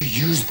byo.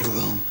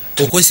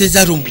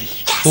 Okozesa rumu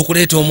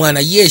okuleeta omwana.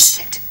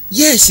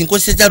 Yes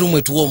nkozesa rumu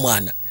etuwa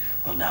omwana.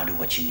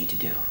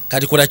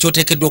 Kati kola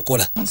ky'oteekeddwa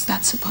okukola.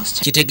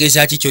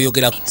 Kitegeeza ki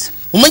ky'oyogerako?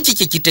 Omanyi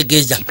kiki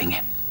kitegeeza?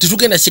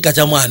 Tetugenda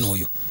sigaza mwana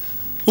oyo.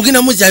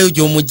 Ogenda muzaayo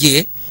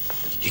gy'omugye.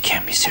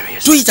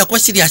 Tuyita kuba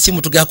siriasi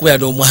mu tugenda kubeera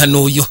n'omwana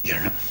oyo.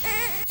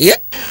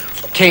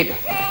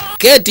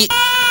 Kate.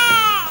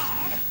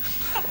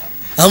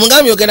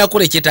 Amugambye ogenda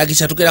kukola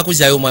ekyetaagisa tugenda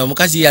kuzaayo omwana.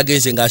 Omukazi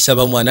yagenze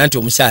ng'asaba mwana anti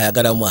omusawo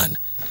ayagala mwana.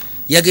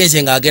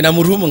 Yagenze ng'agenda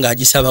mu ruumu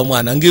ng'agisaba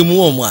mwana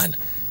ng'emuwa omwana.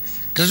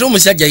 Kati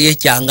omusajja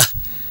yeekyanga.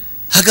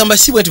 Agamba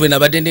si bwe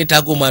nabadde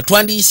neetaaga omwana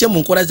twandiyise mu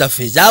nkola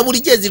zaffe za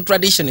bulijjo eziri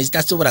tradition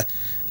ezitasobola.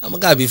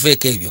 Amugamba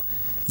biveeko ebyo.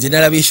 Nze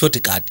nalabye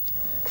shortcut.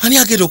 Ani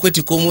agenda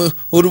okwetika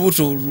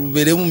olubuto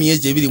lubeeremu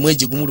myezi 2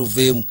 mwezi gumu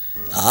luveemu.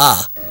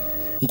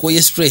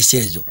 Nkoye stress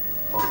ezo.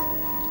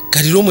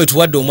 Kati lumwe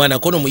tuwadde omwana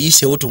kono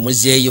muyiseewo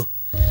tumuzeeyo.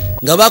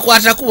 Nga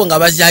bakwata kubo nga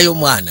bazaayo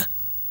omwana.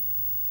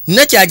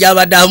 Nakyaja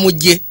abadde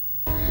amugye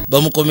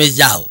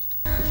bamukomezaawo.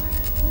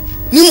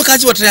 Ni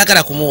mukazi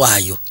watayagala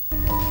kumuwaayo.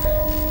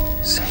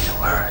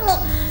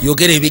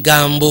 Yogera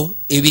ebigambo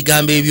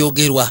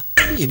ebyogerwa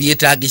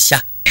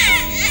ebyetaagisa.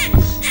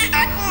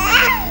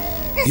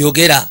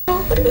 Yogera.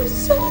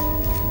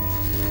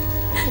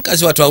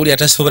 Mukazi watu awuli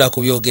atasobola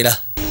kubyogera.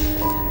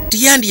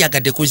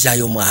 Tiyandiyagadde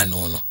kuzaayo omwana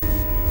ono.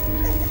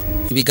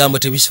 Ebigambo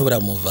tebisobola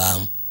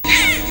muvaamu.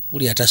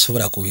 Uli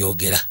atasobola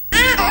kubyogera.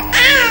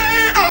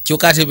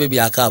 Kyokka ate bye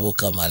byakaabo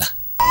kamala.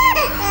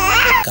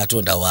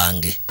 Katonda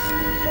wange.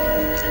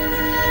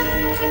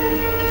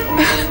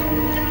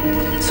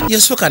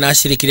 Yasooka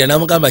n'asirikirira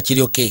n'amugamba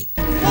kiryoke.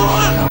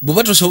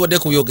 Bw'oba tosobodde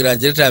kubyogera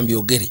nze leeta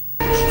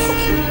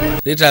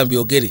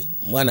mbyogere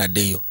mwana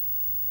addeyo.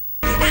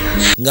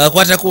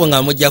 Ng'akwata kubo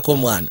ng'amuggyako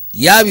omwana.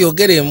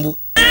 Yabyogere embu.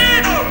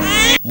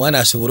 Mwana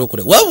asobole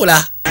okula.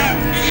 Wabula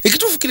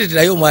ekituufu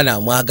kireeterayo omwana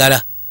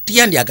amwagala.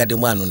 Tiyandyagadde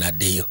mwana ono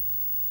addeyo.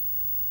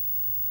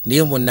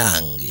 Naye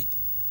munange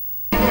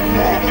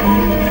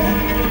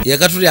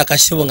yakatulira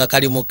akasibo nga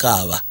kali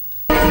mukaaba.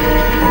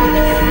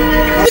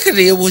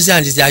 Nekete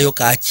yeebuuza nzizaayo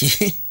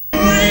kaaki.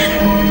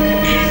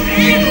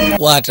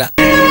 Wata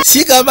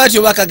sigamba nti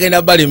oba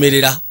kagenda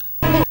balemerera.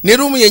 Ne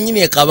ruumu yennyini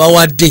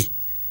ekabawadde.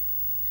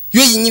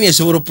 Yo yennyini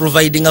esobola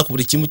providinga ku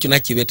buli kimu kyonna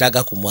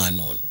kibeetaaga ku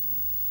mwana ono.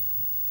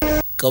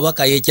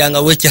 Kabaka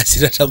yeekyanga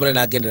weekyasira tambula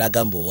n'agendera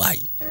agamba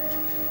owaayi.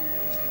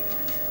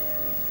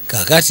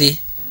 Kakati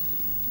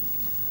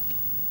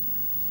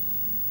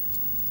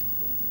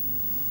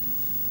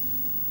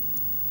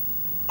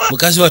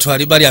mukazi watu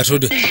ali bali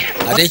atudde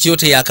ate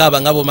ekyote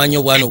yakaaba nga bw'omanyi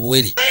obwana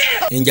obuwere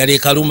enjala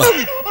ekaluma.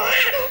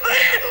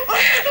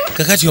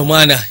 Kakati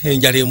omwana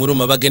enjala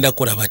emuluma bagenda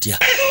kukola batya?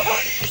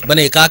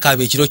 Bana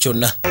ekaakaaba ekiro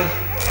kyonna.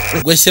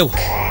 Gwe ssebo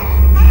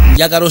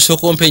njagala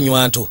osooka ompa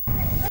ennywanto.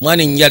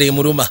 Mwana enjala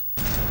emuluma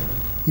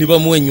ne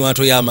bamuwa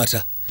ennywanto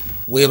y'amata.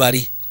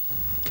 Weebale.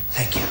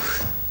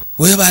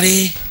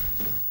 Weebale.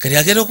 Kati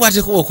agenda okukwata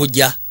ekuba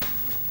okujja.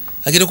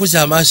 Agenda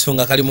okuzza amaaso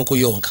nga kali mu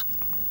kuyonka.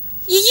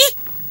 Yiyi.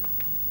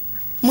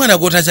 Mwana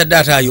gw'otazadde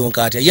ate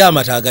ayonka atya ye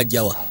amata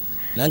agajjawa?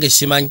 Nange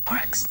simanyi.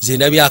 Nze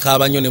ndabye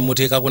akaaba nnyo ne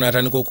mmuteekako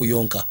n'atandika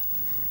okuyonka.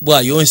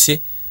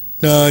 bwayonse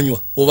nanywa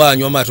oba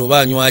anywa mata oba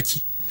anywa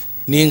ki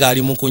ninga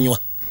ali mu kunywa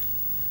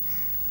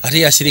ate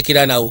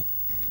yasirikira nawo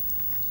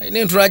alina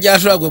entula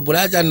gyatula gwe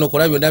bulaja nno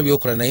kola byonna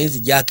byokola naye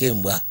zijjaako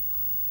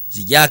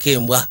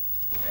embwa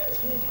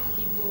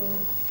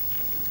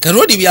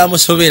Karodi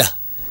byamusobera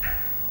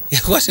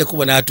yakwase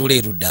kuba n'atuula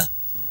erudda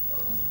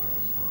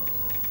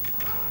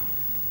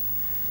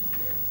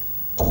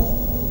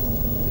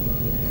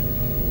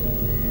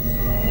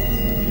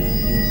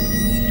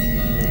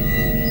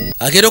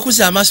agenda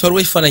okuzza amaaso waliwo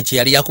ekifaananyi kye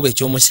yali yakuba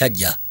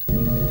ekyomusajja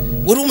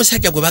waliwo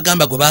omusajja gwe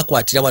bagamba gwe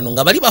bakwatira wano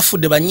nga bali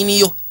bafudde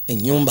bannyiniyo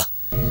ennyumba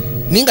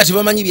naye nga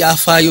tebamanyi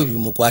byafaayo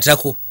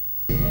bimukwatako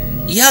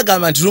ye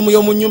agamba nti lumu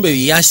y'omu nnyumba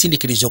eyo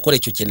yansindikiriza okukola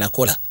ekyo kye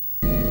nakola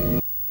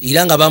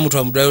era nga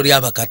bamutwala mu ddwaliro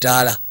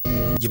ly'abakataala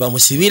gye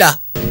bamusibira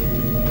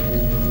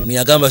ono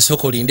yagamba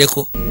sooka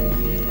olindeko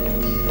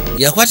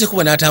yakwate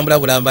kuba n'atambula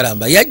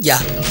bulambalamba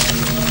yajja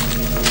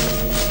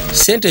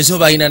sente zo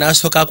balina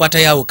n'asooka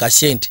akwatayo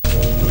kasente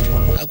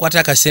akwata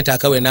akasente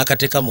akawe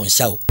n'akateeka mu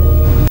nsawo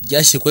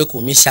jasi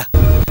kwekuumisa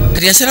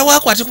kati yasalawo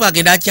akwate kuba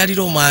agenda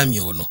akyalira omwami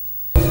ono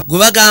gwe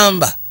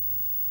bagamba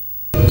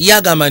ye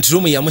agamba nti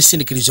lumu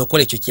yamusindikiriza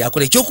okukola ekyo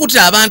kyakola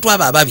ekyokutta abantu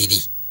abo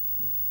ababiri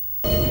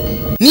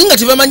naye nga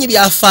tebamanyi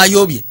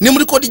byafaayo bye ne mu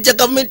likodi gya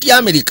gavumenti ya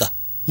Amerika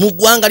mu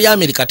ggwanga lya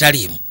Amerika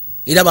taliimu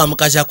era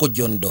bamukazaako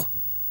John Doe.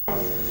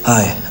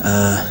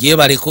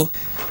 Gyebaleko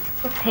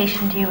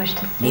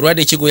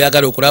mulwadde ki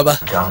gweyagala okulaba?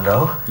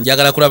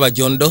 Njagala kulaba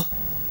John Doe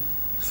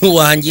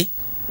wangi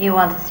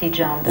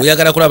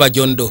oyagala kulaba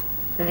John Doe.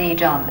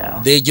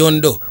 The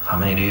John Doe.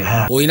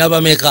 Oyina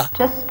bameka?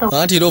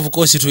 Anti era of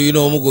course tuyina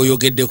omu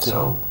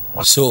gw'oyogeddeko.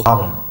 So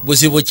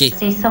buzibu ki?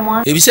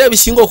 Ebiseera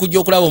ebisinga okujja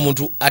okulaba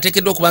omuntu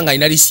ateekeddwa okuba nga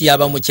alina lisi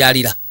yaba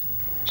mukyalira.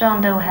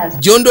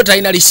 John Doe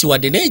talina lisi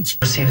wadde neegi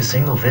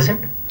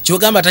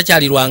kyogamba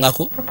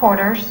takyalirwangako.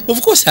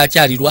 Of course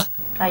akyalirwa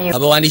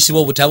abawandiisi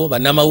b'obutabo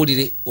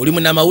bannamawulire. Oli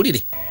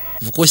munnamawulire?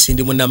 Of course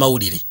ndi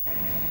munnamawulire.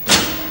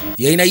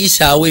 Yalina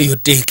yisaawo eyo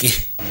tteeke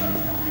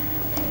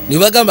ne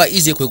bagamba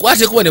ize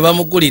kwekwate kuba ne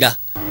bamugulira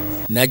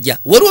najja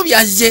waliwo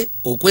byazze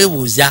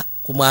okwebuuza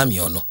ku mwami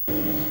ono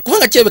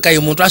kubanga kyebeka ye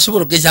muntu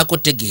asobola okugezaako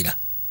otegeera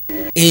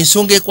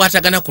ensonga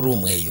ekwatagana ku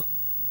ruumu eyo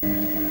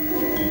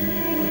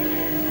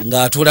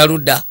ng'atuula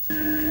ludda.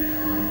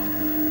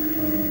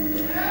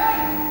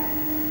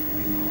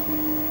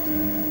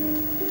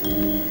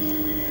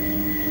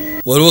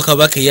 Waliwo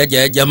kabaka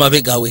yajja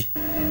mabega we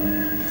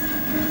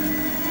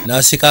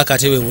n'asika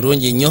akatebe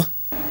bulungi nnyo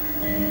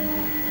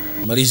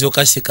maliza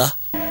okasika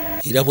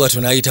era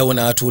bw'atyo n'ayitawo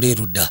n'atuula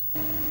erudda.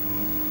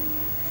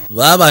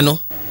 Baabano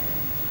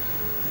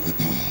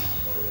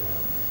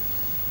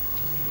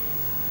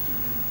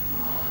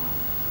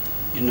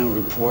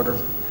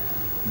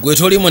gwe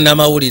toli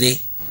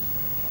munnamawulire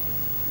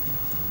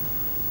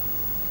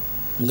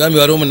mugambi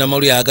waliwo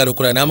munnamawulire ayagala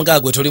okulala n'amugamba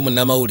gwe toli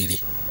munnamawulire.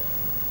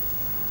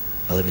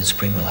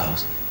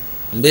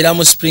 Mbeera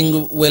mu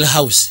Springwell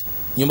House,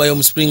 nyumba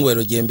y'omu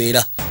Springwell gye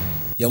mbeera.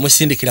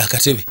 Yamusindikira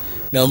akatebe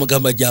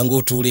n'amugamba jangu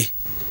otuule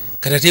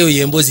kati ate eyo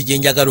y'emboozi gye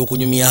njagala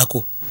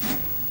okunyumyako.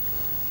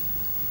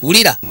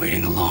 Wulira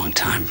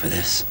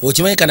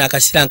okimanyi kano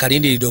akasira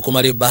nkalindiridde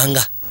okumala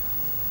ebbanga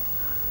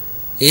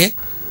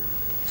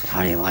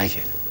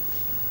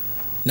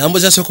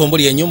nambuza sooka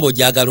ombuli ennyumba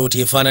ogyagala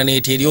oti efaanana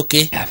eti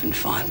eryoke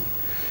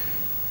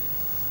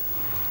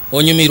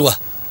onyumirwa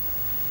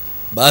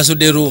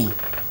baasudde ruumu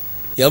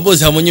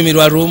yambuuza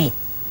munyumirwa ruumu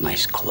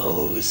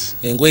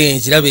engoye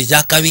enziraba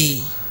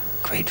ezakabi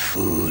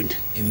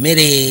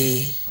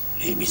emmere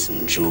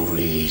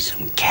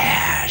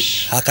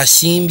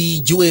akasimbi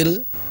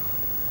jewel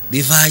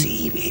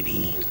bivaayo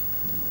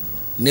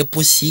ne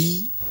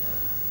pusi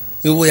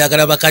oba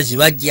oyagala bakazi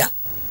bajja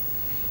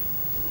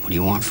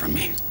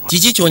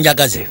kiki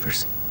kyonjagaza?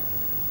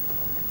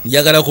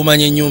 Njagala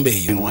kumanya ennyumba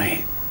eyo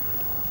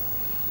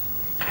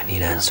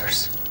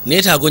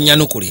neetaaga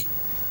onnyanukule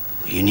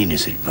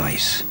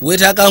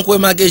weetaaga nkuwe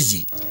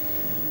magezi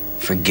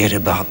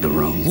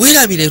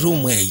weerabire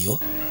ruumu eyo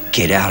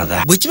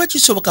bwe kiba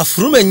kisoboka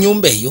fuluma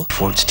ennyumba eyo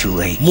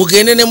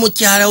mugende ne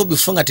mukyalawo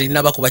bifo nga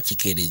telinaba kuba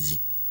kikeerezi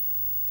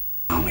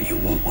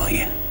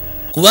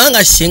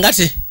kubanga singa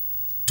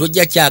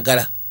tojja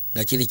kyagala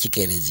nga kiri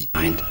kikeerezi.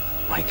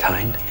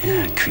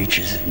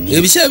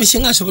 Ebiseera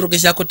bisinga nsobola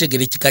okugezaako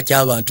otegeera ekika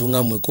ky'abantu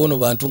nga mmwe kono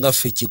bantu nga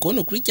ffe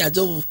kikono creatures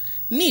of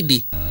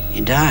need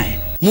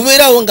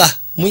mubeerawo nga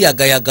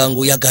muyagayaga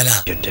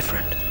ng'oyagala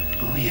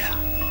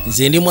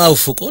nze ndi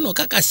mwawufu kono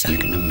kakasa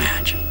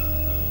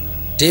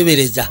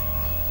teebereza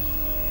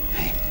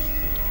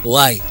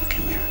why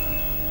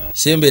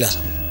sembera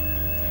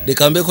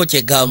leka mbeko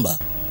kyegamba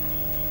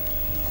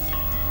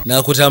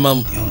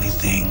nakutamamu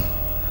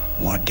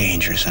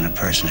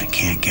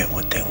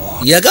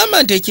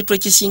yagamba nti ekintu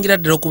ekisingira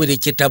ddala okubeera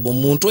ekyetabo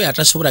omuntu oyo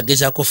atasobola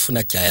gezaako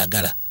okufuna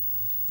kyayagala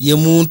ye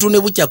muntu ne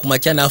bukya ku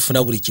makya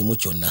n'afuna buli kimu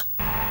kyonna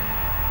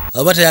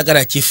aba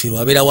tayagala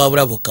kifirwa abeera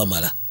wabula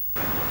bukkamala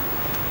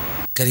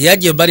kati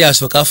yajja ebbali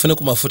asooka afune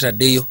ku mafuta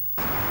addeyo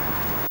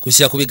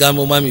kusira ku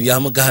bigambo omwami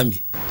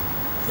byamugambye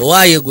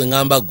owaaye gwe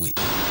ŋŋamba gwe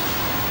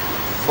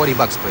 $40,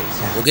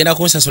 please. Ogenda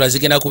kunsasula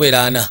zigenda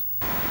kubeera 4.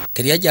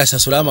 Kati yajja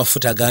asasula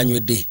amafuta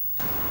ganywedde.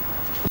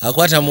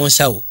 Akwata mu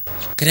nsawo.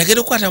 Kati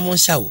agenda okukwata mu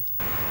nsawo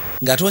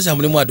ng'atooza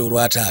mulimu wadde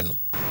olw'ataano.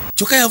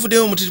 Kyokka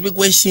yavuddeyo omutibi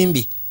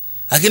gw'ensimbi.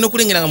 Agenda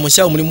okulengera nga mu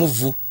nsawo mulimu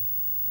vvu.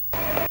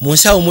 Mu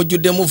nsawo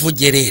mujjuddemu vvu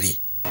jereere.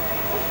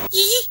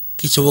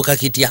 Kisoboka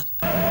kitya?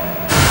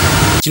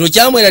 Kino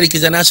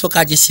kyamweralikiza n'asooka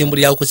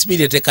agisimbulirawo ku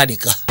sibiri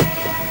tekanika.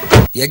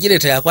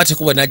 Yagireeta yakwate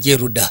kuba n'ajja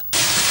erudda.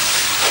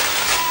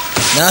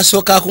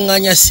 N'asooka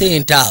akuŋŋaanya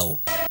ssente awo.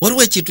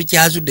 Waliwo ekintu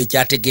kyazudde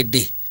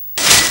kyategedde.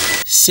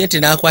 Ssente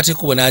n'akwate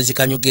kuba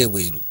n'azikanyuga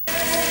ebweru.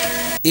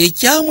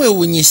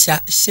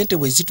 Ekyamwewuunyisa ssente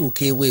bwe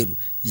zituuka ebweru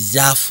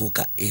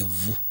zaafuuka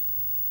evvu.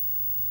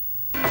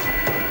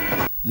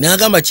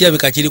 N'agamba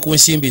kirabika kiri ku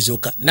nsimbi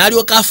zokka.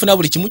 N'alyoka afuna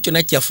buli kimu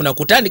kyonna kyafuna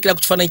kutandikira ku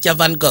kifaananyi kya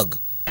Van Gogh.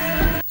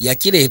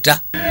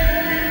 Yakireeta.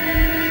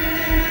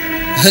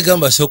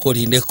 Agamba sooka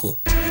olindeko.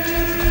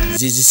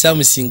 Zizi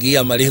Samusingi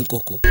amale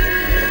enkoko.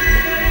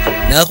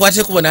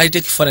 N'akwate kuba n'alita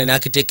ekifaananyi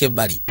n'akiteeka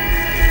ebbali.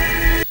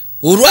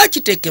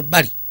 Olwakiteeka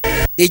ebbali,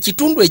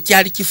 ekitundu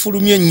ekyali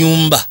kifulumye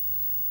ennyumba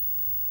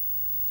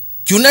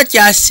kyonna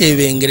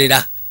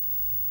kyaseebengerera.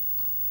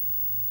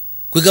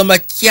 Kwegamba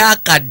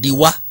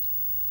kyakaddiwa.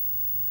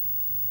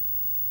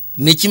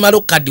 Ne kimala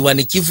okukaddiwa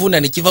ne kivuuna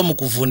ne kiva mu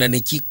kuvuuna ne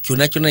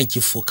kyonna kyonna ne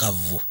kifuuka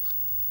vvu.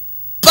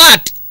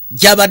 Paati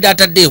gy'abadde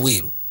atadde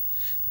ebweru.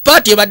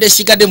 Paati ebadde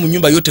esigadde mu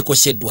nnyumba yo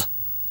tekoseddwa.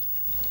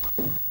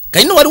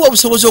 Kayino waliwo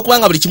obusobozi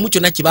okubanga buli kimu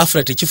kyonna kye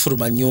baafuna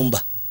tekifuluma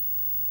nnyumba.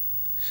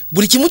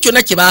 Buli kimu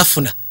kyonna kye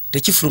baafuna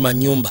tekifuluma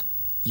nnyumba.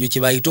 Eyo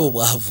kye bayita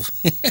obwavu.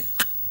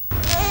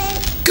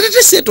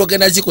 Kirete sente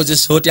ogenda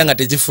zikozesa otya nga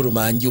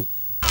tezifuluma nju.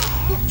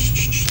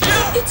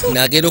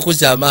 N'agenda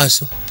okuzza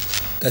amaaso.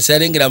 Kasi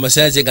alengera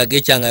amasannyalaze nga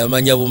geekyanga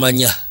yamanya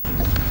bumanya.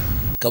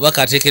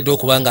 Kabaka ateekeddwa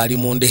okuba nga ali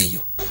munda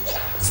eyo.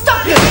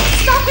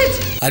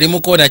 Ali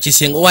mu koona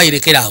kisenga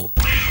owayirekeraawo.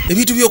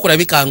 Ebintu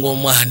by'okulabika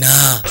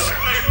ng'omwana.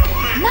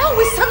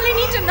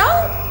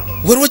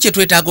 Waliwo kye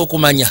twetaaga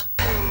okumanya.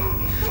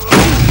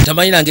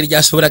 Tamanyi na ngeri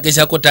gy'asobola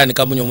gezaako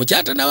otandika munyo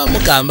mukyata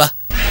n'abamugamba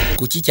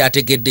ku ki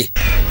kyategedde.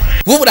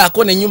 Wabula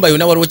akoona ennyumba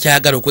yonna waliwo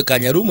kyayagala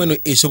okwekanya lumu eno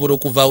esobola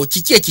okuvaawo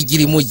kiki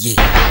ekigirimu ye.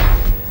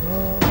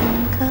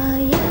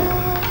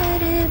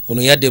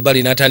 Ono yadde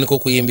ebbali n'atandika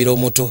okuyimbira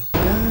omuto.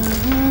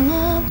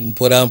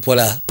 Mpola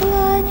mpola.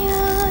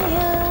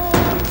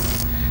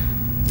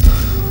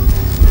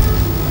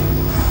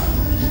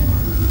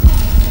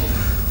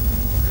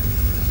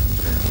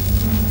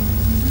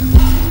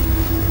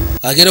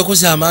 Agera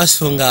okuzza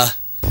amaaso nga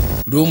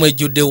lumu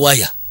ejjudde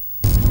waya.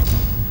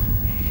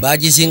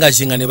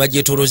 Bagizingazinga ne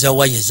bagyetoloza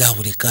waya eza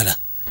buli kala.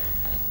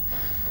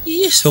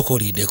 Sooka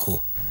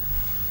oliddeko.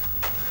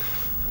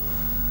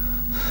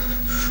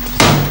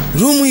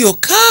 Lumu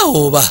yokka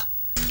oba.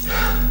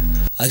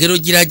 Agera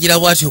ogiragira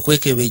bw'atyo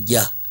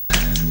okwekebejja.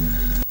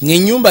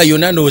 Ng'ennyumba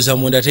yonna ndowooza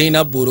munda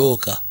terina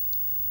bbulooka.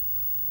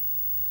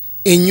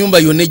 Ennyumba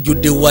yonna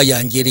ejjudde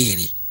waya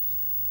njereere.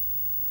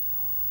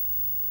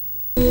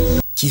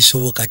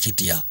 Kisoboka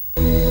kitya?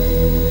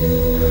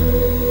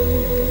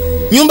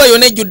 Nyumba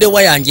yonna ejjudde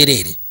waya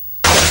njereere.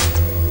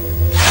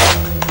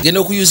 Genda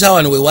okuyuza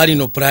wano we wali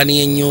no pulaani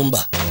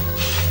y'ennyumba.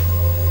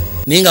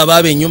 Naye nga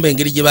baaba ennyumba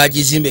engeri gye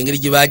bagizimba engeri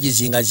gye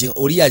bagizingazinga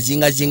oli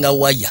yazingazinga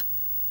waya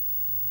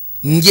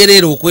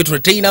njereere okwetula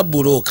terina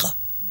bbulooka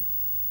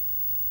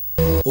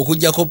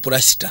okuggyako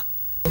pulasita.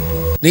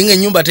 Naye nga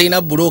ennyumba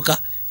terina bbulooka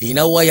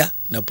erina waya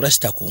na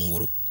pulasita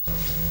kungulu.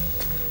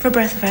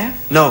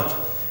 No.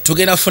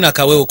 Tugenda funa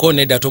kawewo ko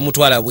nedda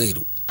tomutwala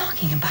bweru.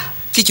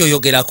 Kiki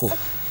oyogerako?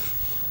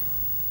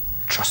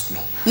 Trust me.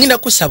 Nina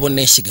kusaba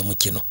onneesige mu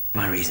kino.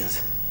 My reasons.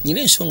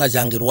 Nina ensonga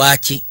zange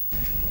lwaki?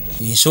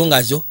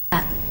 Ensonga zo?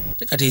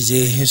 Kati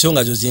ze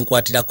ensonga zo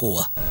zinkwatirako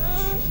wa?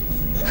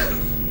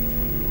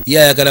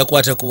 Ye ayagala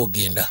kwata kubo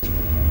genda.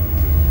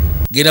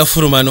 Genda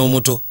fuluma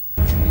n'omuto.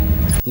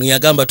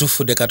 Nuyagamba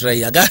tufudde katula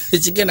yagala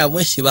ekigenda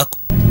mwesibako.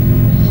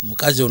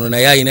 Mukazi ono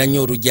naye alina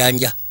nnyo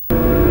olujanja.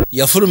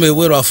 Yafuluma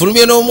ebweru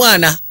afulumye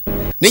n'omwana.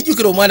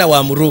 Nejjukira omwana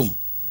wa murumu.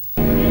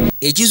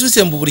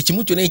 Ekizuse mbu buli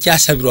kimu kyonna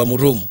ekyasabirwa mu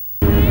rumu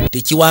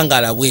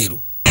tekiwangaala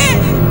bweru.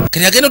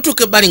 Kati agenda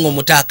otuuka ebbali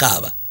ng'omuto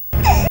akaaba.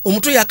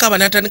 Omuto yakaaba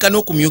n'atandika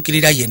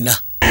n'okumyukirira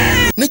yenna.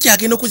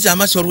 Nekyagenda okuzza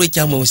amaaso waliwo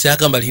ekyamwewuusa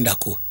yagamba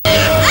lindako.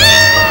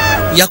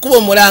 Yakuba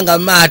omulanga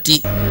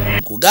maati.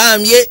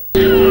 Nkugambye.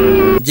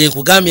 Gye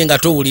nkugambye nga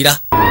towulira.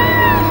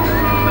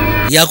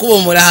 Yakuba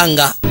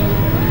omulanga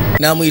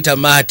n'amuyita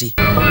maati.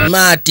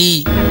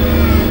 Maati.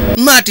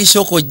 Maati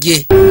soko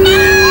gye.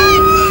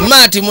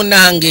 Maati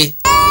munange.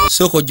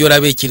 Soko gye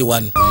olabe ekiri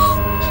wano.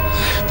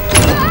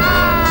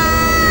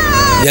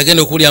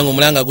 Yagenda okuwulira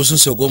ng'omulanga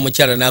gususse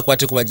ogw'omukyala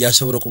n'akwate kuba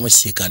gy'asobola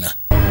okumusiikana.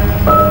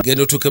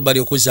 Genda otuuka ebbali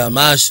okuzza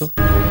amaaso.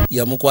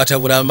 Yamukwata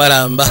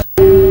bulambalamba.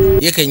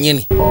 Ye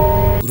kennyini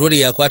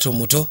Roli yakwata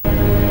omuto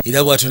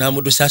era bw'atyo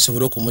n'amuddusa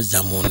asobole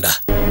okumuzza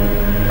munda.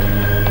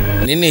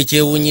 Nene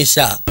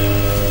ekyewuunyisa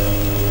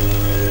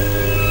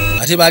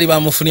ate baali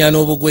bamufunira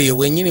n'obugweyo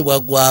bwennyini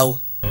bwaggwawo.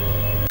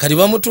 Kati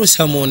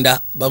bamutuusa munda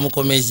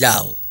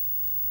bamukomezaawo.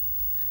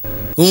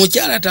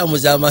 omukyala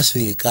atambuza amaaso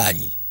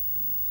yekanye.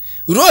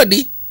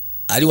 Rodi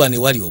ali wane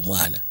wali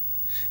omwana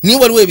ni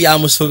waliwo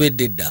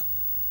ebyamusobedde dda.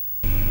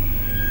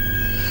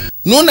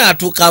 Nuna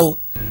atuukawo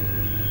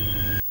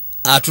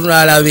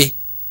atunalabe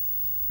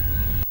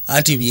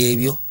anti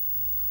byebyo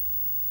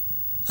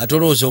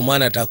atolooza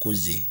omwana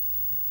takuze.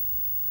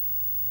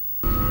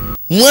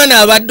 Mwana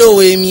abadde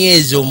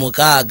ow'emyezi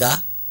 6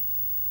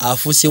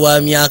 afuuse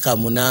wa myaka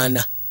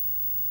 8.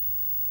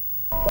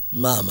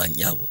 Maama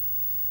nyabo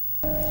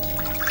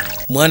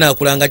mwana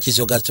akulanga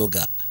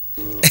kisogasoga.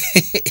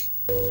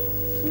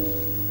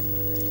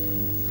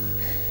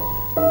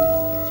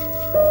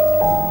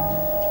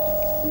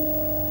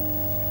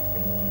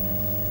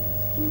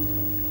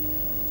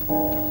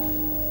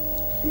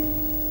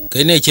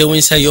 Kene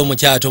ekyewunyisa yo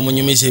omukyala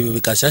tomunyumiza ebyo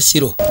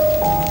bikasasiro.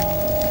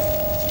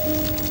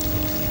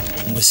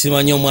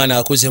 Mbusimanyi omwana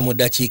akuze mu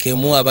ddakiika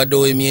emu abadde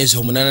ow'emyezi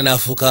 8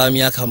 n'afuuka wa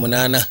myaka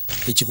 8.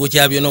 Ekiku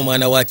kyabyo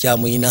n'omwana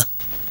wakyamuyina.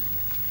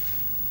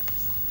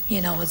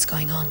 You know what's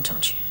going on,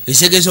 don't you?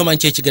 Ekitegeeza omanyi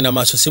kyekigenda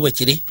maaso si bwe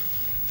kiri?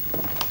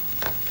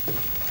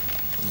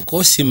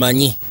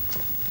 Nkosimanyi.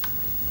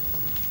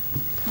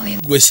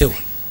 Gwe sewo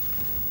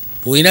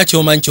olina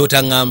ky'omanyi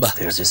ky'otaŋŋamba.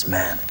 There's this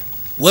man.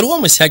 Waliwo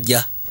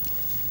omusajja.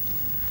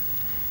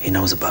 He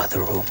knows about the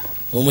room.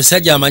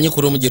 Omusajja amanyi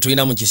ku rumu gye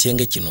tulina mu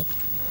kisenge kino.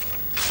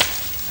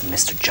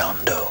 Mr. John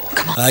Doe.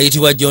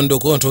 Ayitibwa John Doe.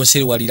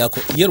 Kontonsiri walirako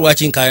ye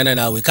lwaki nkaayana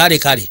naawe.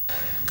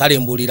 Kale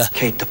mbuulira.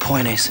 Kate, the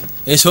point is,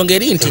 Ensonga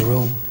eri nti the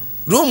room,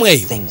 ruumu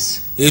eyo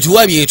things.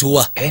 etuwa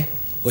byetuwa. Okay?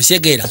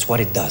 Osegeera That's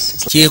what it does.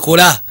 It's like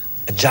kyekola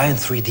a giant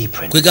 3D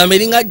print. kwegamba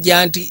eringa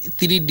giant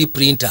 3D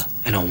printer.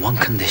 And on one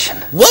condition,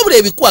 Wabula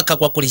ebikwaka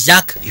kwa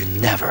kulizaaka you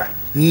never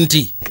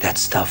nti make that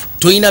stuff.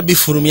 toyina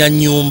bifulumya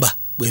nnyumba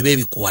bw'eba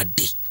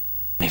ebikuwadde.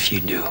 And if you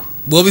do,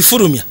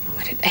 Bw'obifulumya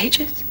But it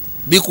ages.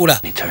 bikula.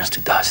 it turns to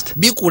dust.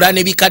 Bikula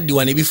ne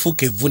bikaddiwa ne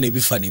bifuuka evvu ne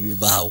bifa ne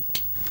bivaawo.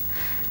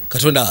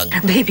 Katonda wange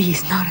A baby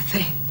is not a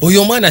thing.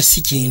 oyo omwana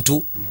si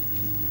kintu.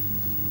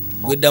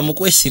 Gwe ddamu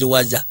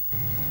kwesiriwaza.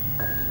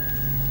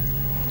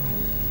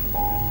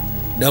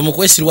 Ddamu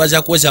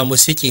kwesiriwaza kwoza mbu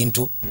si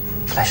kintu.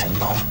 Flesh and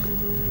bone.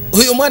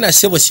 Oyo omwana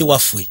ssebo si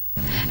waffe.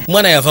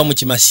 Omwana yava mu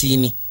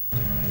kimasiini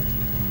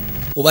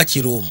oba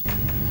kiruumu.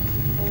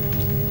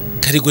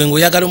 Kati gwe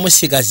ng'oyagala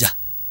omusigaza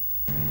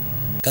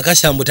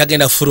kakasa mbu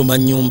tagenda kufuluma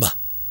nnyumba.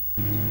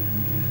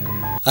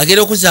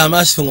 Agenda okuzza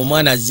amaaso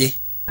ng'omwana azze.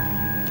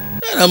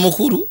 Mwana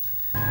mukulu.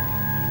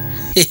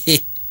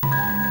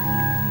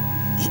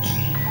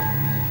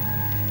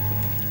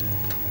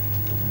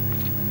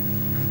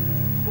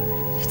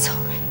 It's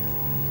all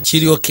right.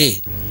 Kiri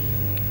okay.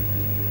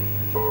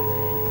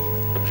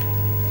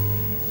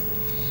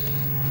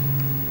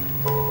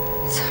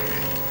 It's all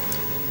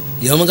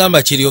right.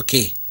 Yamugamba kiri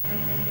okay.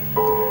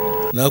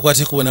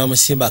 Nakwate kubona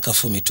musimba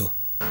akafumito.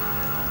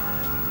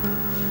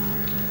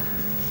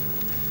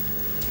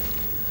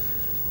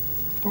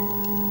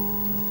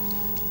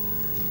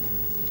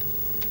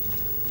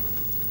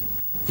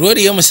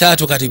 Rodi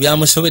y'omusaatu kati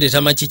byamusobedde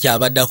tamanyi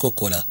kyabaddako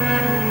okukola.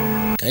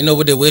 Kalina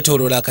obudde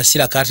bwetooloola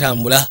akasira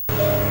katambula.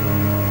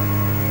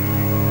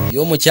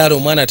 Y'omukyala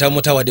omwana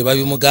tamutawadde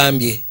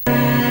babimugambye.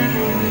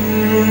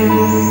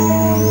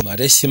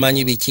 Ate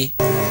simanyi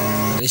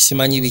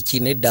biki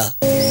nedda.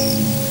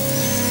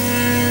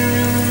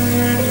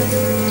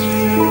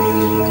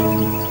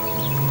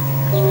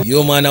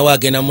 Y'omwana we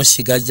agenda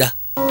musigaza.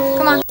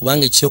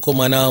 Kubanga ekisooka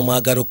omwana we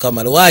mwagala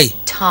okukamala. Waayi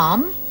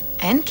Tom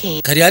and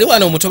Kate. kati ali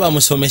wano omuto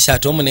bamusomesa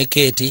Tom ne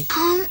Kate.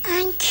 Tom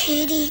and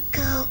Katie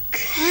go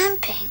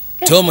camping.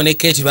 Tom ne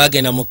Kate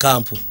bagenda mu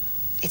kampu.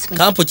 It's when,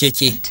 Kampu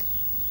kyeki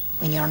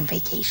when you're on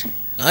vacation.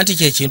 anti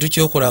kyekintu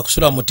kyokola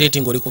akusula mu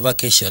tenti ng'oli ku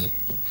vacation.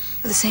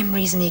 For the same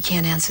reason you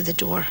can't answer the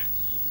door.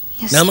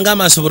 Yes.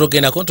 Namugamba nsobola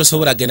ogendako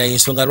tosobola genda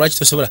y'ensonga lwaki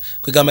tosobola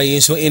kwegamba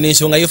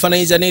ensonga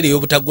yeefaananyiza n'eri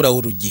ey'obutaggulawo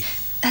oluggi.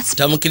 That's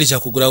Tamukkiriza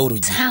kugulawo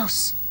oluggi. the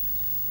house.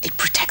 It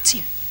protects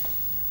you.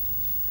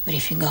 But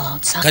if you go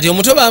outside, Kati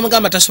omuto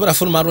bamugamba tasobola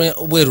fuluma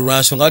bweru lwa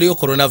nsonga waliyo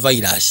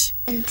coronavirus.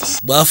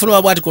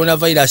 Bw'afuluma bw'ati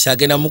coronavirus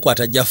agenda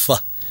mukwata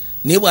jjaffa.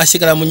 Naye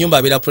bw'asigala mu nnyumba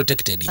abeera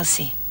protected. I'll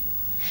see.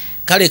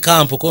 Kale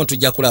kampu ko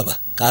ntujja kulaba.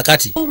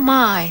 Kaakati Oh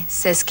my,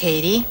 says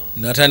Katie.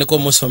 natandika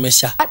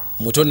omusomesa.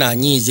 Muto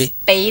naanyiize.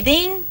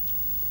 Bathing?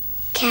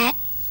 Cat.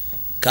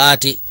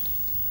 Kaati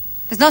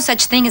There's no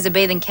such thing as a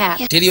bathing cat.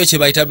 teriyo kye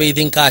bayita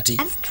bathing kaati.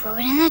 I've thrown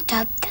it in a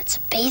tub. That's a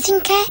bathing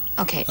cat.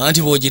 Okay.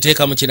 Anti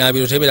bw'ogiteeka mu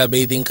kinaabiro tebeera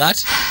bathing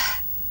cat.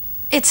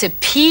 It's a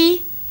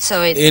P,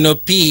 so it's Eno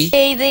P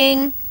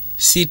bathing.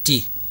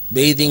 city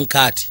bathing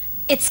cat.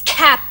 It's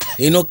cap.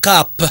 Eno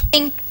cap.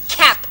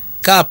 Cap.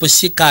 Cap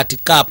si kaati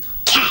cap.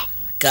 Cat.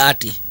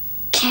 Kaati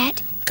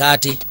Cat.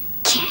 kaati.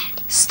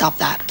 Cat. Stop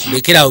that.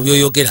 Lekeraawo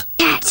by'oyogera.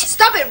 Cat.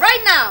 Stop it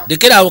right now.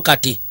 Lekeraawo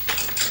kati.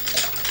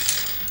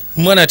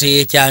 Mwana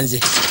teyeekyanze.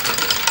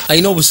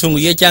 Alina obusungu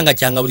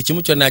yeekyanga buli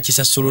kimu kyonna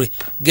akisasulule.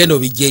 Genda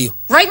obijjeyo.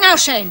 Right now,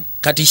 Shane.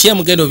 Kati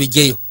shemu genda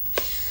obijjeyo.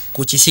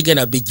 Ku kisige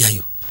na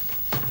bijjayo.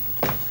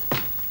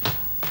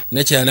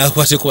 Nekyala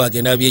n'akwateko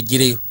agenda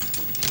abyeggireyo.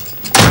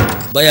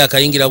 Baya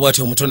akayingira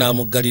bw'ati omuto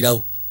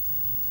n'amuggalirawo.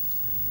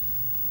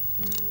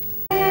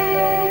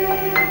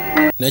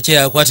 nakye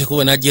yakwate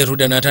kuba najja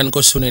erudda n'atandika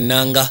osuna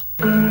ennanga.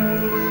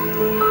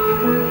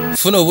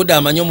 Funa obudde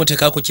amanyi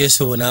omuteka ku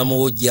kyesubo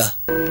n'amuwujja.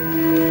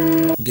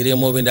 Ngeri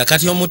emwobenda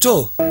kati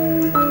omuto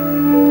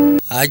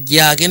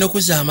ajja agenda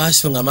okuzza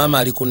amaaso nga maama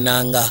ali ku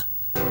nnanga.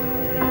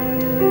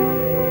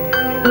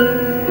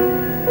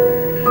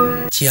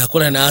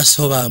 Kyeyakola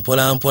n'asoba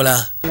mpola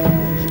mpola.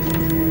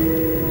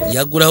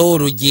 Yaggulawo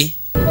oluggi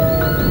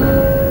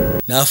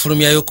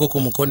n'afulumyayoko ku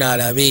mukono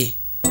alabe.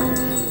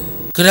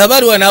 Kati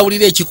abaaliwo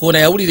n'awulira ekikoona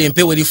yawulira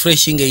empewo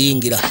refreshing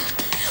eyingira.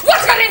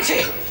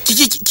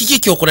 Kiki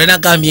kyokola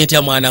n'agambye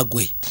ntya mwana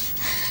gwe?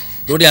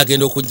 Lodi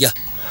agenda okujja.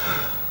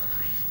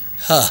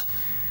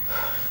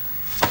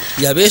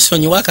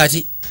 Yabeesonyiwa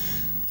kati.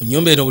 Mu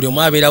nnyumba eno buli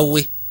omu abeera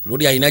wuwe.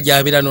 Lodi alina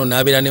gy'abeera no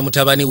n'abeera ne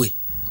mutabani we.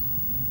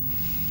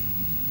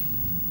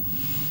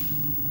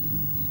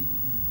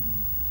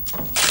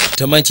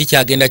 Tamanyi ki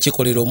kyagenda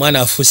kikolera omwana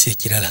afuuse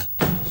ekirala.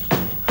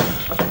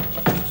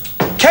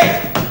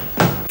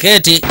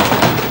 Kate!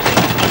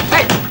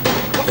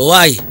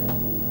 Why?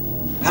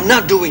 I'm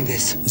not doing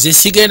this. Nze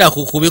sigenda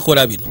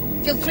kubikola bino.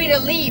 Feel free to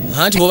leave.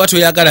 Anti bw'oba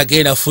toyagala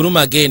genda,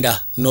 fuluma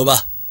genda,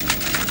 noba.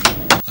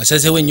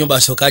 Asazewo ennyumba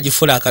asooka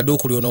agifula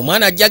akaduukuli ono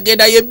omwana ajja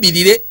genda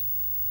yebbirire.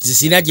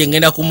 Zisina gye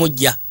ngenda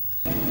kumujja.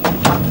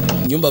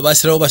 Nyumba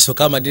basirawo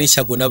basooka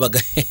amadirisha gonna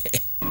baga.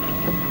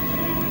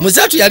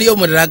 Muzaatu yali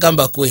omulala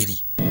agamba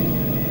kweri.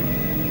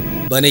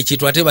 Bano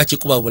ekintu ate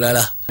bakikuba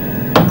bulala.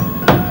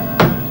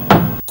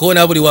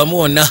 Koona buli wamu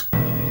wonna.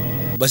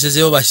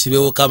 Basazewo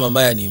basibewo kama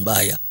mbaya ni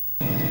mbaya.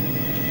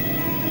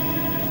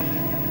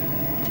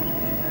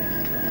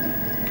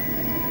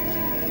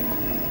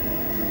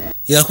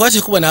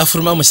 Yakwate kuba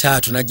n'afuluma mu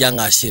saatu n'ajja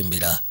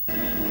ng'asembera.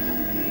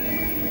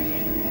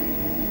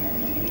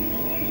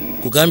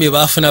 Kugambye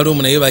baafuna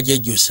lumu naye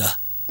bajejjusa.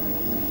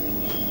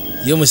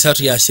 Ye mu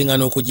saatu yasinga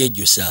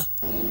n'okujejjusa.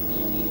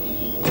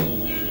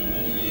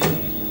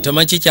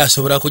 Tamanyi ki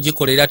kyasobola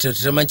kugikolera ate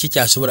tamanyi ki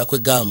kyasobola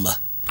kwegamba.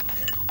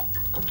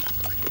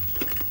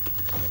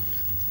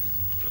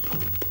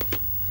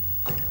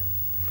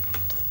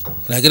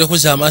 Nagera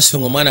okuzza amaaso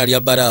ng'omwana alya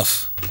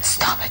baraafu.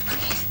 Stop it,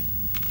 please.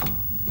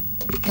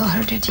 You'll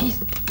hurt your teeth.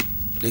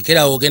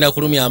 Lekera awo ogenda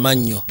kulumya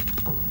amannyo.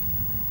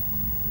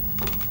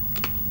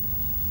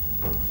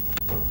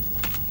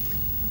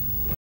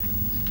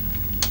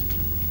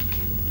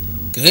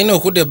 Kegenda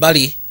okudda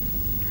ebbali.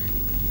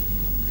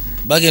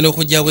 Bagenda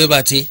okujja bwe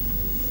bati.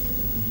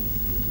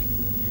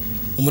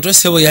 Omuto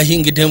ssebo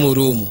yayingidde mu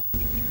luumu.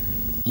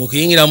 Mu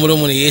kuyingira mu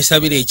luumu ne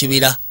yeesabira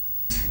ekibira.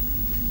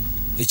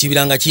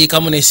 Ekibira nga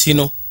kiyikamu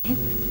n'essino.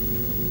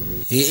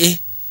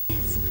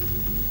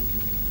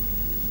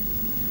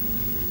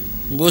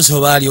 Mbuuza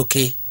oba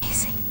alyoke.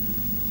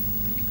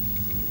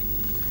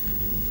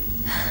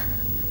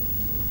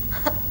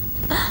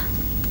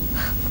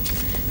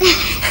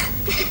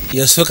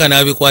 Yasooka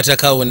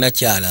n'abikwatako awo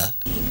nakyala.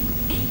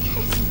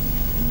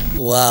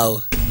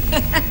 Wow.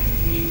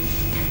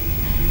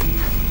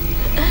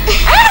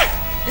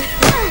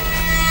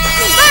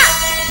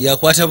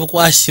 Yakwata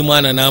bukwasi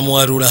mwana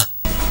n'amuwalula.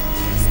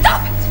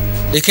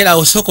 Lekera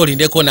awo sooka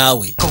olindeko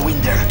naawe.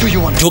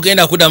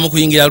 Togenda kuddamu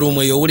kuyingira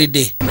luumu eyo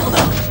owulidde.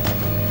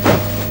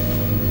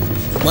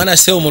 Mwana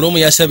seewo mu luumu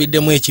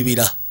yasabiddemu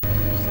ekibira.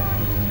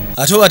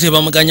 Ate oba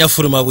tebamuganya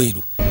fuluma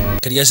bweru.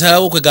 Kati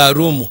yasalawo kwega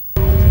luumu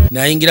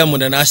n'ayingira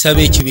munda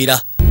n'asaba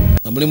ekibira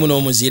nga mulimu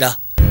n'omuzira.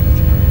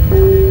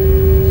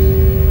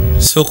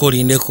 Sooka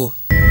olindeko.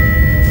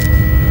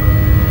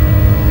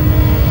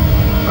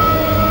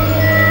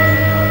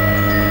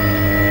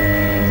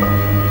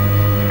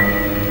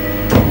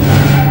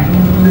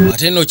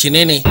 Ate nno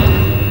kinene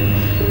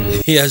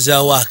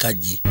yazaawo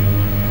akaggi.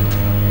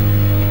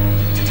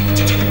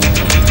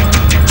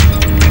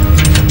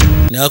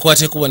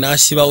 N'akwata ekkubo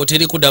n'asibawo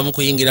teri kuddamu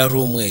kuyingira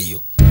ruumu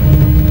eyo.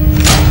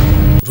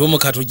 Ruumu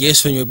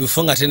katugyesonyiwe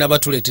bifo nga tena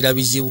batuleetera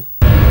bizibu.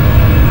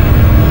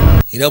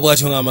 Era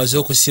bw'atyo ng'amaze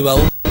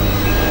okusibawo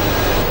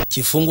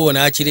kifunguwo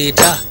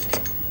n'akireeta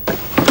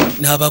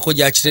n'abaako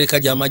gy'akitereka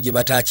gy'amagye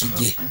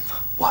batakijje.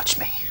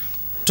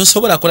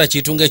 Tosobola kola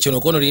kintu ng'ekyo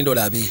n'okono linda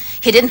olabe.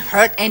 He didn't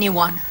hurt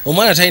anyone.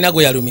 Omwana talina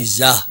gwe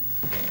yalumizza.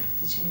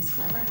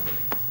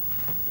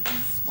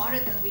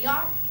 Smarter than we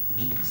are?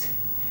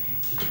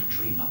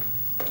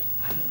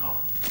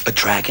 A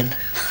dragon?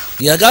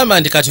 Yagamba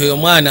nti kati oyo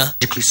mwana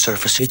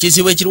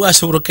ekizibu ekiriwo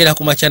asobola okukera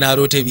ku makya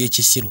n'aloota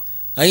ebyekisiru.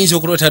 Ayinza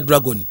okuloota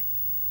dragon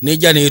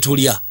n'ejja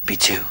n'etulya.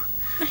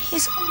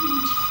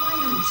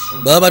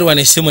 Baba baliwa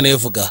n'essimu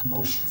n'evuga.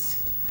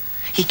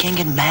 He can't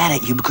get mad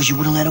at you because you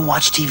wouldn't let him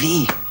watch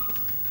TV.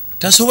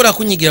 Tasobola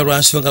kunyigira lwa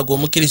nsonga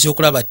gw'omukkiriza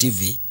okulaba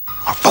TV.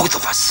 Or both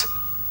of us.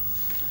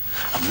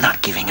 I'm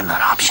not giving him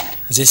that option.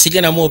 Nze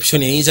sigenamu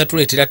option eyinza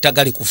tuleetera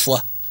ttagali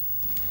kufwa.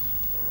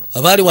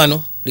 Abaali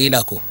wano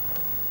lindako.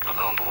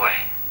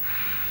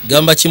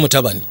 Gamba ki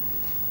mutabani?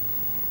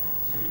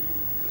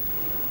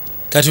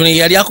 Katuni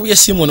yali akubye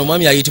essimu ono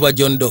mwami ayitibwa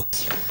John Doe.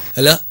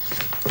 Hello?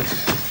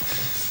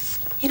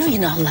 You know you're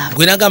not allowed.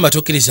 Gwe nagamba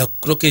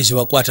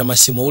tokkirizibwa kukwata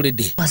masimu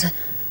owulidde?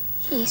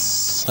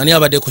 Ani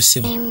abadde ku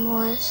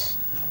ssimu?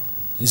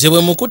 Nze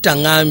bwe mukutta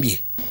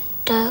ngambye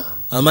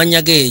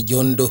amanya ge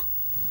Jondo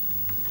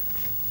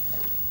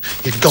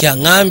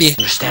kyangambye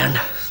Understand?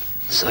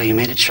 So you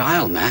made a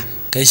child, Matt.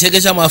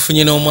 kaisegeza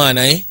mwafunye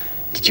n'omwana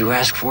Did you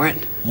ask for it?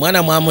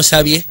 mwana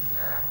mwamusabye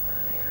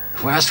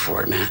Who asked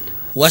for it, Matt?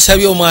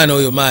 wasabye omwana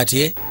oyo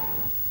Maati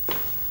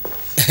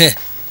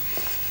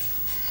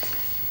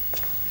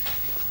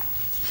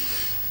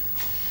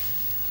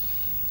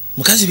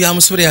mukazi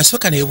byamusobera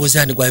yasooka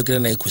neebuuza ani gwayogera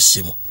naye ku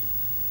ssimu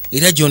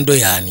era Jondo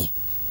yaani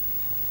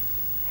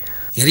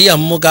yali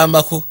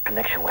yamugambako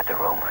Connection with the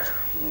room.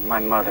 My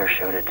mother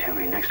showed it to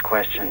me. Next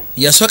question.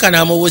 yasooka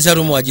n'amubuuza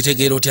lumu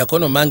wagitegeera otya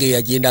kono mange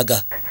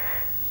yagendaga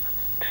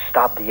To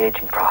stop the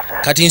aging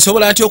process. kati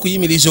nsobola ntya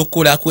okuyimiriza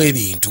okukula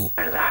kw'ebintu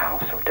Out of the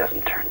house so it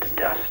doesn't turn to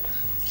dust.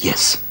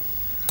 Yes.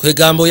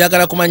 kwegamba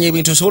oyagala kumanya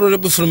ebintu osobola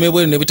obifuluma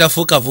bweru ne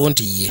bitafuuka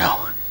vunti ye No.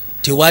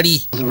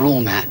 tewali The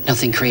rule, Matt.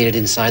 Nothing created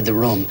inside the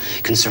room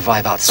can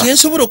survive outside.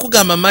 kyensobola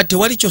okugamba Matt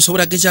tewali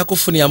kyosobola gezaako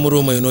okufunira mu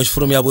ruumu eyo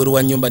n'okifulumya bweru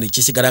wa nnyumba ne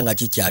kisigala nga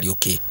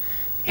kikyalyoke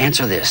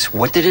Answer this.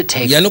 What did it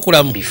take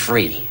yanukulamu to be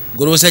free?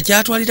 golowooza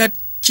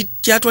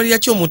kyatwalira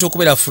ki omuntu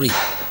okubeera free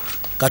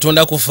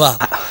katonda kufa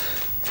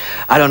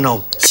I don't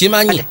know.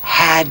 simanyi It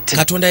had to.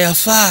 katonda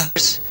yafa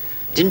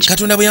Didn't you?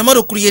 katonda bwe yamala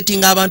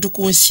okuliyetinga abantu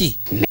ku nsi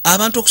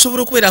abantu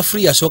okusobola okubeera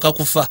free yasooka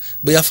kufa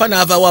bwe yafa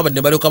n'avaawo aba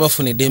ne balyoka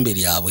bafuna eddembe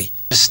lyabwe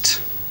Just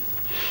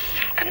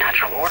the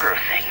natural order of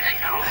things, you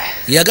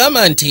know.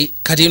 yagamba nti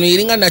kati eno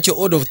yeringa nakyo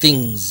order of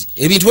things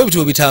ebintu bwe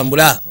bityo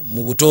bitambula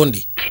mu butonde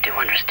You do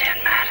understand,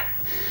 Matt.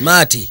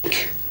 Maati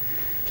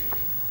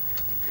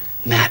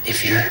Matt,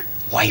 if your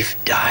wife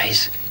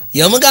dies,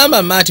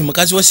 yamugamba Maati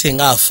mukazi wo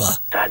senga afa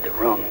inside the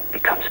room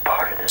becomes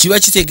part of this. kiba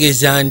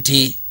kitegeeza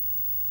nti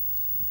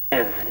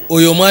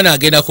oyo omwana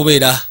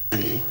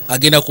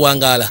agenda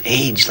kuwangaala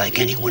Age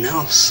like anyone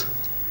else.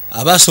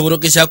 aba asobola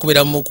okugeza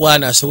kubeera mu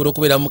mukwana asobola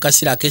okubeera mu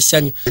kaseera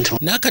ak'essanyu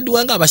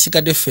n'akaddiwa nga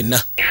abasigadde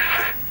ffenna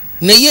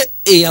naye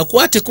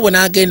eyakwata ekkubo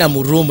n'agenda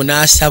mu ruumu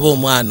n'asaba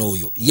omwana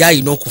oyo ye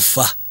alina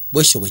okufa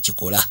bwekyo bwe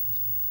kikola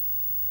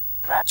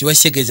kiba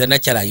kitegeeza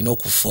nakyala alina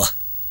okufa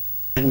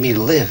Wanted me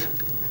to live.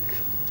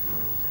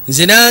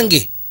 nze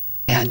nange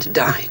I had to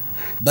die.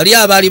 bali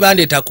abaali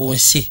bandeeta ku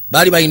nsi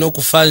baali balina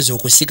okufa nze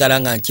okusigala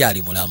nga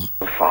nkyali mulamu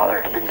Father,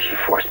 and then she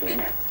forced me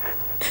to.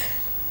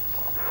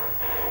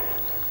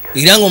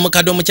 era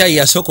ng'omukadde omukyali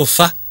yasooka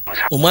offa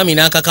omwami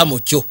n'akaka mu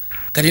kyo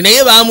kati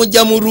naye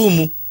baamugja mu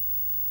ruumu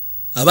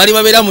abaali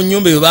babeera mu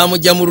nnyumba eyo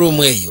baamugja mu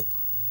ruumu eyo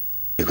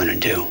You're gonna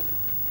do?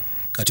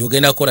 kati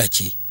ogenda kukola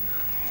ki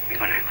You're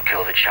gonna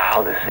kill the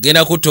child.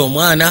 ogenda kutta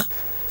omwana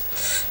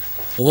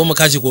oba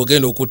omukazi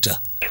gw'ogenda okutta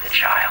The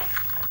child.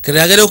 kati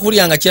agenda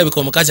okuwulira nga kirabika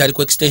omukazi ali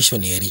ku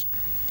extension eri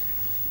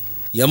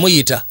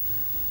yamuyita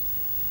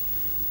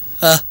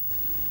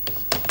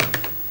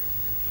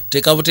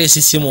teeka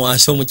buteesi simu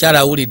wansi omukyala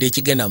awulidde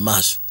ekigenda mu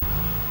maaso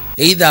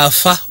eitha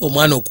afa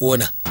omwana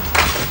okuwona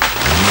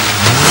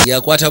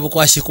yakwata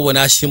bukwasi kubo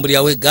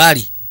n'asimbulirawo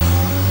eggaali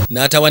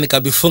n'atawanika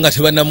bifu nga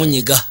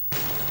tebannamunyiga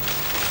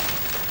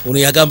ono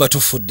yagamba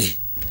tufudde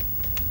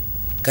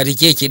kati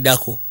ki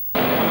ekiddako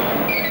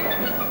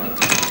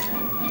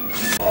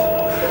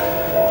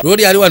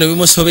lwoli ali wano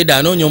bimusobedde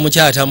anoonya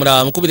omukyala tamulaba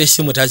amukubira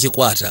essimu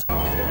tazikwata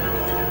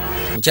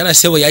mukyala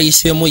sebo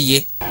yayiseemu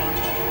ye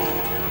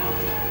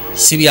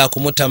si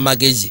byakumutta mu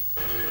magezi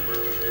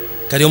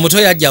kati omuto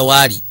yajja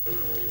waali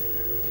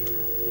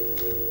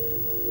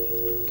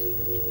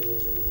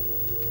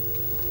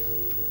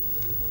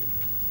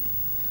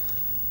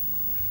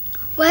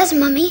Where's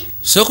Mummy?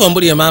 sooka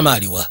ombulire maama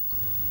aliwa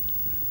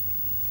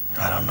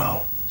I don't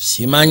know.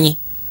 simanyi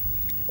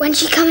When's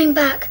she coming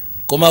back?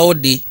 komawo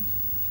ddi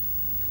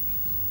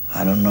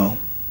I don't know.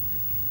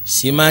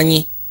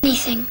 simanyi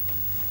Anything.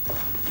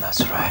 That's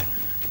right.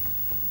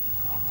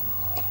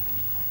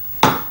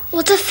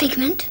 What's a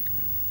figment?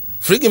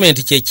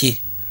 frigment kyeki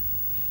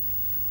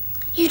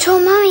You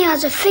told Mummy I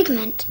was a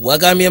figment.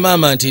 wagambye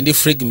maama nti ndi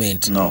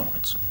frigment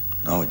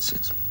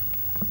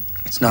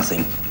It's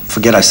nothing.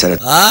 Forget I said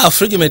it.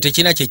 frigment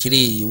tekina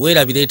kyekiri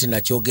weerabire nti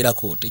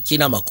nakyogerako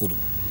tekina makulu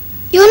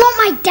You're not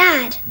my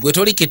dad. gwe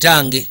toli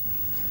kitange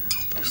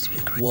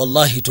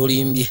wallahi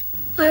tolimbye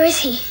Where is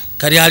he?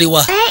 kali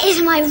aliwa Where is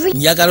my real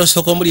njagala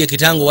osooka ombulye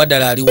kitange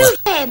waddala aliwa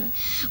him?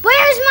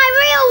 Where is my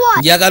real one?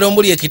 njagala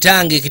ombulye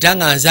kitange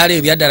anzaala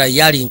ebyaddala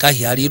yali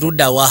nkahi ali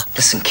luddawa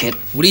Listen, kid.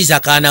 buliza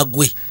kaana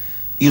gwe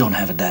You don't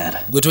have a dad.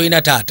 gwe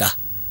tolina taata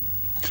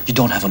You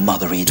don't have a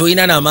mother either.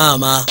 tolina na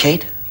maama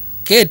Kate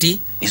keeti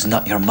is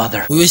not your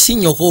mother. oyo si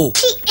nnyoko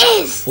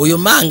She is. oyo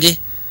mange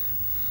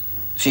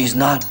She's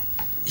not.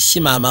 si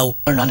maamawo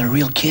You're not a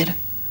real kid.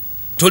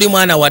 toli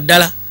mwana wa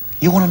ddala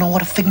You want to know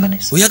what a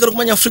figment is? oyagala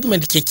okumanya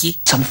frigment kyeki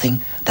Something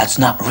that's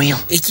not real.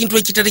 ekintu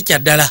ekitali kya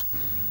ddala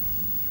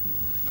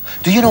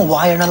Do you know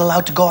why you're not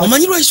allowed to go out?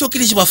 omanyi lwaki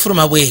sookirizibwa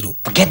fuluma bweru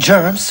Forget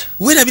germs.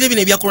 weerabire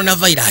bino ebya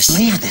coronavirus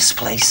Leave this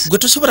place. gwe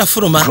tosobola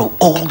fuluma Grow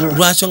older.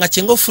 lwansonga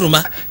kyenga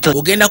ofuluma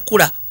ogenda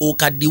kukula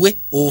okaddiwe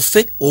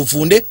ofe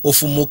ovunde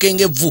ofumuuke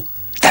ng'evvu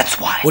That's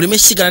why. oleme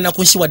sigala na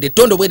ku nsi wadde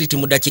ettondo bwe riti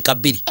mu ddakiika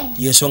 2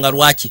 yensonga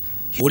lwaki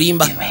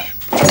olimba Give me.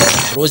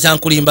 olowooza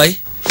nkulimba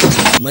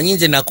manyi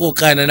nze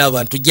nakookaana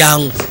n'abantu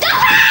jangu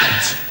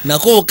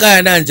nako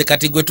okaya nanze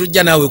kati gwe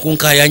tujja naawe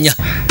kunkayanya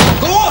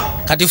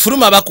kati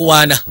Furuma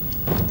bakuwaana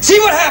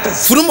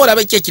Furuma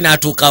olabe ki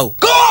ekinaatuukawo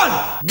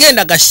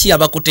genda gashiya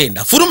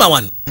bakutenda Furuma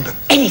wano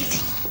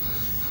Anything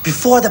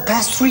before the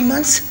past 3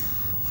 months?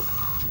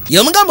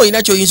 yamugamba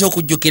olina kyoyinza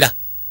okujjukira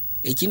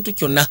ekintu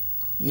kyonna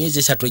myezi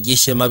 3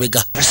 egiyise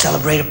emabega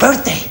Celebrate a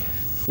birthday.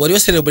 wali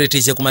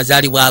ocelebratize ku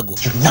mazaalibwa ago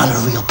You're not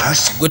a real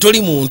person. gwe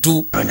toli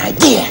muntu You're an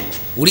idea.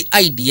 oli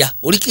idea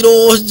oli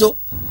kirowoozo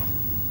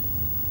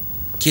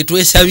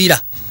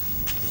kyetwesabira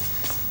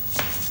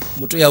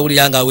muto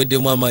yawulira nga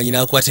aweddemu amaanyi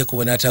n'akwate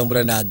kubo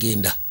n'atambula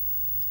n'agenda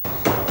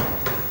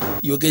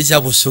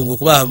yogeza busungu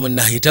kuba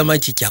munnaye tamanyi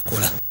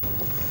kikyakola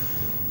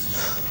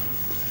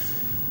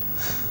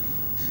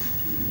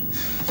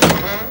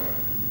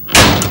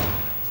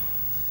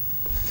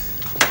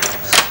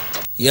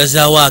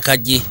yazaawo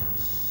akajje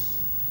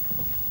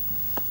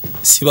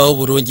sibawo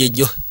bulungi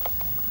ejjo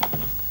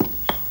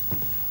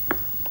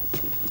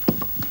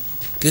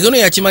Kegono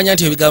yakimanya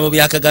nti ebigambo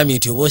byakagambye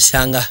nti oba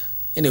osanga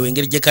enewe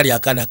engeri gye kali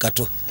akaana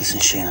kato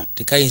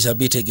tekayinza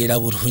bitegeera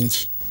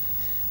bulungi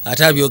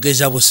ate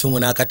abyogeza busungu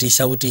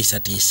n'akatiisa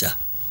butiisatiisa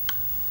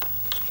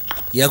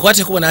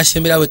yakwate kuba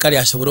n'asemberawe kali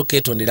asobole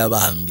oketondera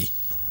bambi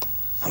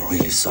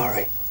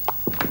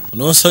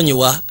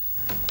nonsonyiwa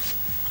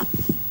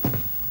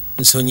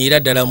nsonyiira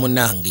ddala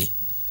munnange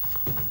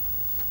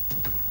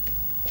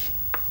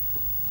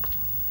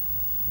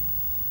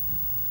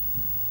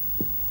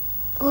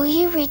Will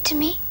you read to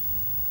me?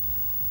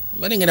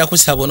 bali ngenda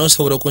kusaba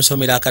onosobola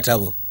okunsomera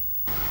akatabo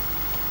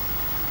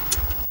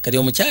kati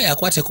omukyala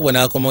akwate kubo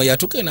n'akomawo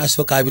yatuuke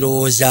n'asooka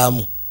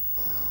abirowoozaamu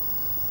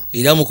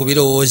era mu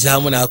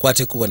kubirowoozaamu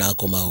n'akwate kubo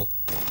n'akomawo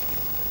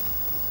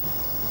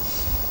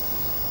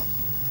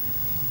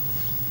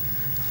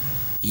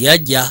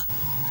yajja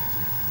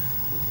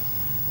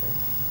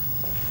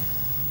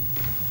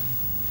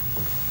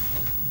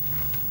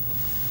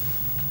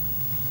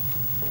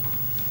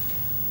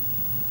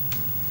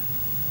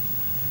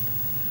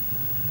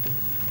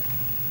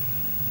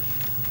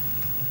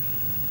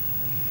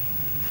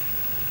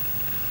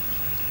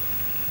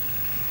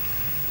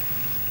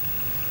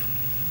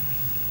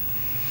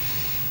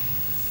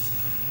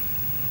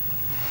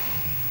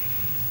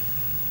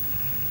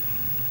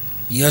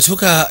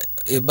yatuuka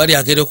ebbali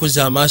agenda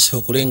okuzza amaaso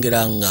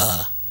okulengera nga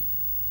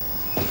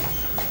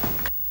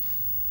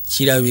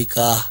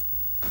kirabika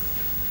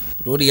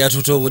lwoli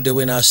yatuuta obudde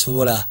bwe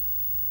n'asobola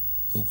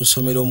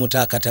okusomera omuto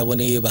akatabo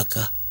ne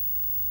yeebaka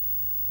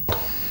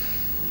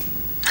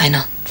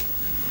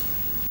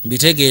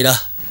mbitegeera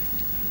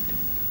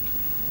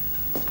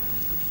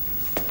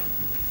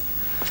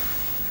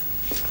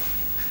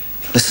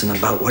Listen,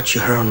 about what you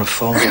heard on the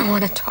phone. I don't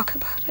want to talk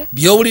about it.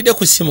 byowulidde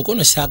ku ssimu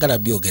kono saagala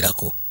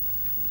byogerako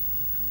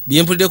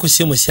byempulidde ku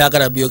ssimu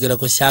saagala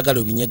byogerako saagala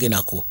obinyege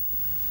nako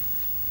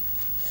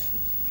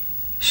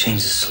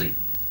Shane's asleep.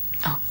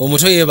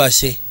 omuto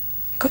yeebase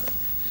Good.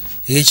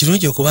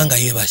 ekirungi okuba nga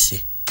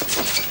yeebase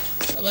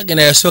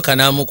abagenda yasooka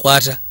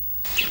n'amukwata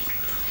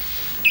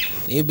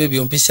naye bebi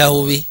ompisa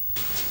bubi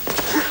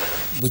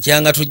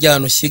bukyanga tujja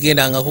wano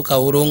sigendangako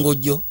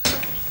kawolongojjo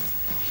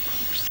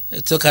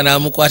esooka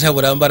n'amukwata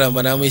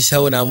bulambalamba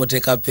n'amuyisawo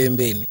n'amuteeka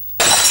pembeni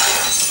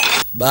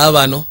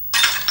baabano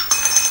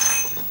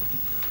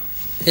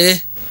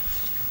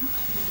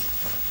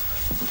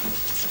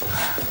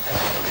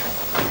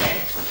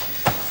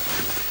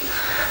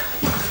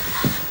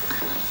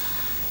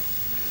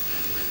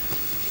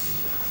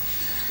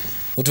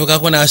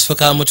mutuukako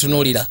n'asooka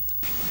amutunuulira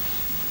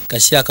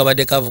kasi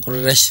akabadde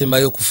kavukulira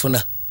kisembayo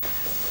okufuna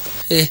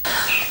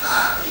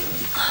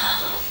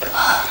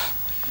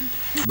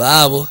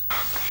baabo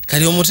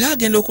kali omuto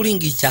agenda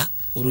okulingikya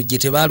oluggi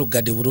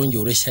tebaalugadde bulungi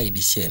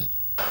olw'esayidi shen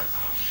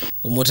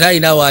omuto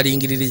alina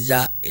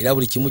waalingiririza era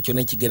buli kimu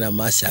kyonna kigenda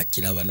maaso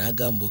akiraba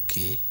n'agamba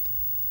oke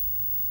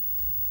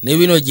ne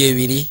bino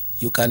gyebiri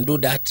you can do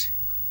that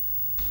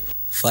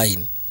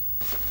fine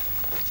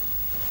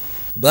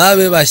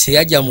baabe base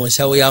yajja mu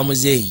nsawo ya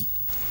muzeeyi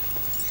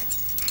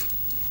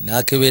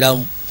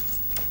n'akeberamu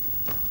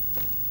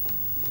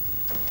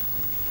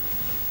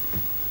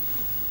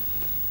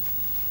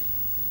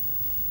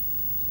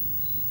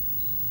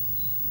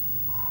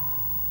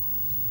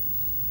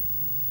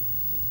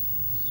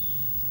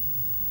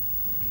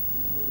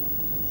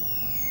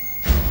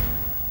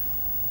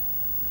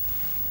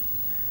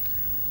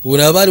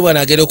uno abaali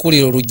wanagera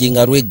okuwulira oluggi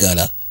nga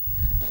lweggala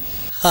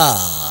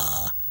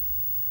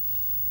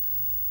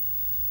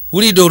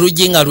wulidde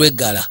oluggi nga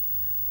lweggala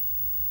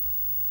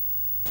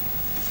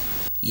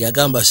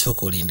yagamba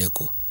sooka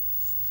olindeko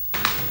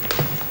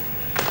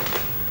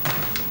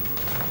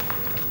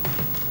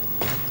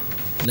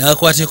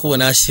n'akwata ekubo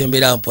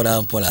n'asembera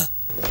mpola mpola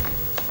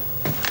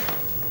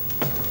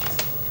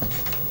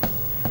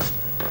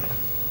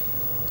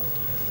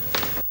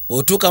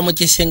otuuka mu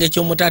kisenge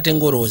ky'omutaate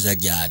ng'olowooza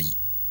gy'ali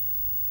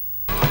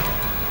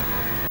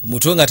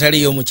omutwe nga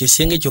taliyo mu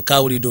kisenge kyokka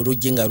awulidde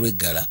oluggi nga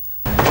lweggala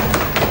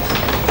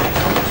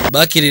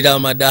bakirira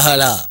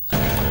amadaala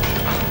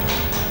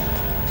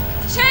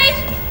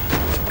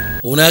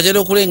ono agenda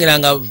okulengera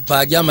nga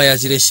pajama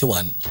yazirese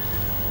wano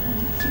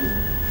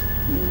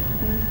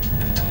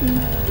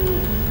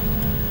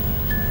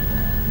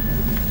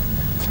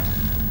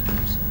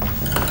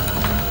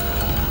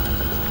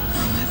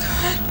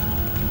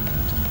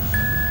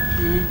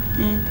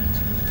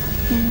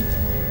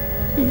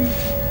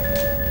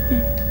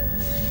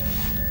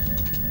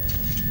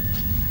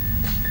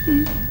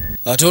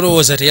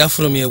atolowooza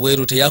teyafulumye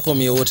bweru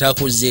teyakomyewo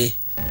takuze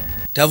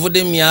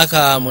tavudde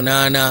myaka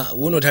 8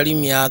 wuno tali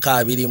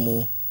myaka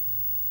 20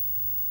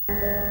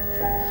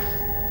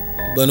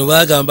 bano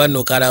bagamba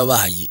nno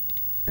Karabayi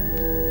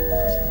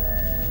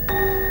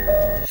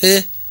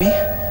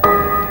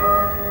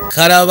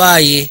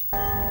Karabayi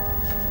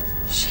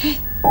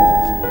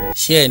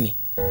Sheni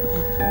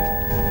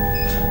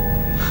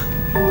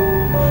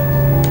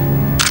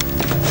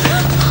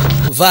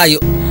vayo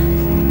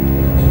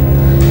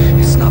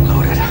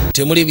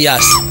temuli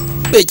byasi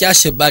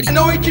bekyase bali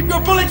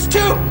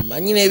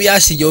manyi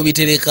n'ebyasi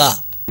gy'obitereka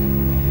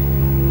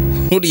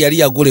nuli yali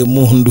yagula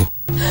emundu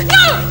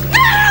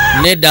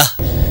nedda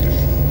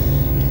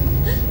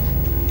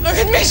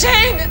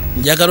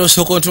njagala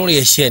osooka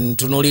ontunulira eshen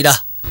ntunulira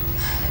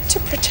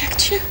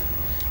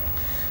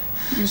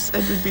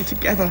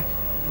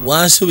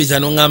wansuubiza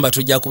n'oŋŋamba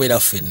tujja kubeera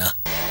ffenna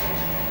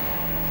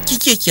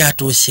kiki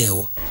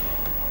ekyatuuseewo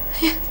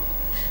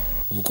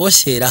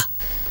obukoseera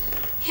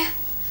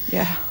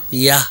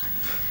ya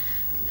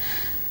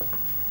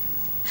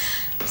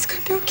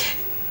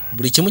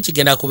buli kimu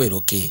kigenda kubeera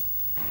oke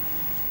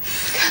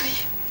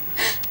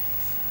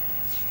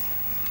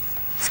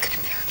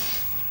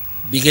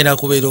bigenda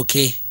kubeera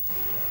oke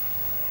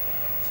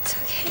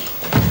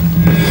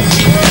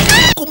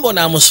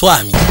kumbona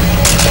amuswami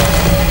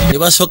ne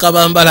basooka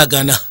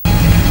bambalagana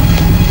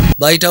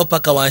bayitawo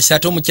paka wansi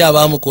ate omukyala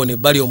bamukona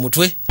ebbali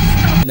omutwe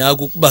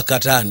n'agukuba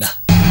katanda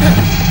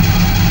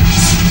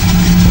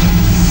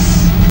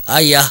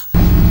aya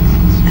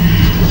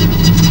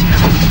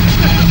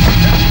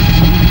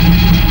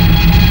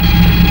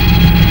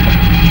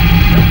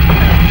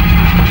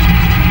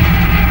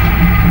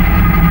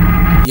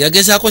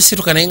yagezaako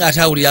situka naye ng'ate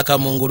awulira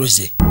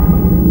akamunguluze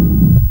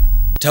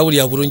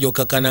tawulira bulungi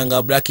okakana nga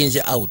blackins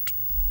out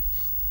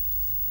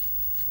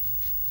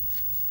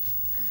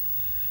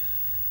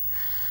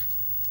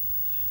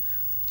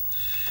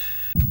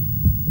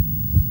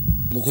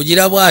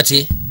mukugira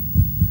bw'ati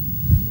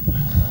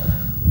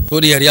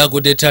oli yali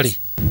agudde ettale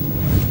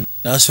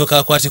n'asooka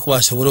akwateko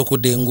asobole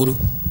okudda engulu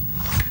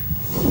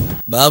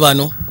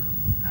baabano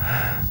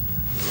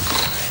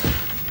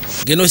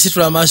genda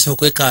ositula amaaso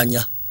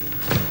okwekaanya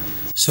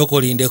sooka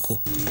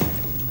olindeko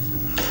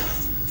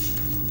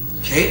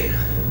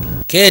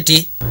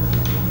Keti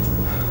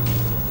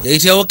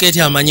yayitirawo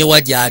Keti amanye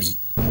wa gy'ali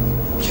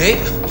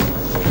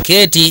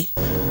Keti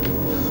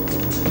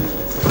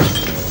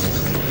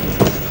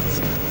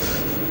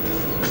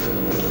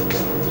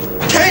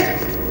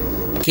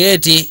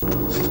Keti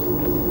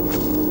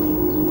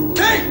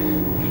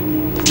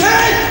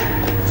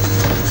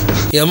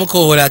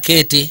yamukowola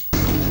Keti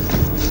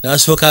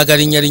n'asooka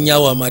agalinnyalinnya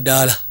wa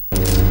madaala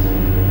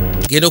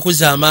genda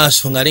okuzza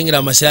amaaso ng'alengera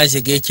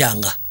amasirazi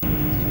g'ekyanga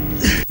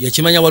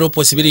yakimanya waliwo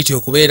possibility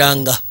okubeera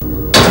nga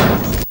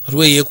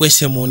waliwo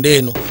eyeekwese munda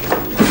eno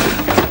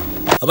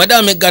abadde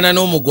ameggana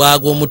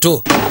n'omugwagwa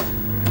omuto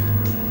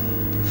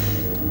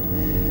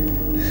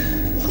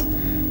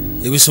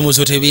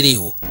ebisumuzo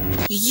tebiriiwo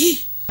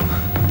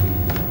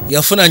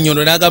yafuna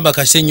nnyondo n'agamba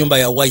kase ennyumba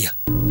ya waya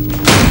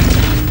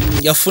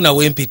yafuna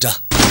wempita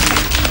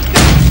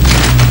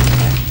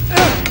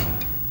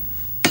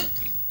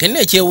kenna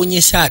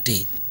ekyewunyisa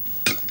ate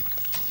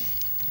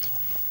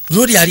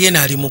luli ali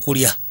eno ali mu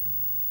kulya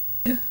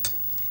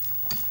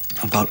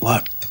About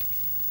what?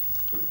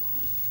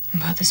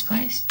 About this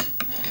place.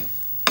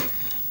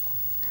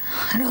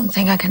 I don't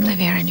think I can live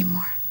here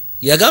anymore.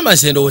 yagamba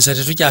nze ndowooza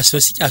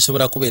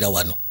sikyasobola kubeera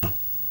wano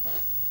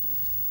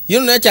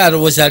yino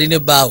nakyalowooza alina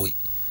ebbaawe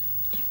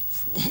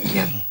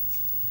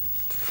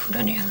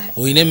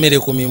olina emmere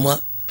ku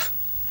mimwa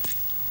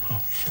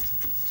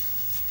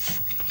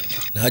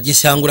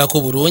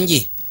n'agisangulako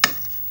bulungi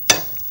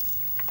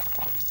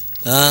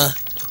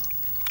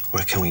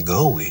Where can we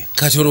go?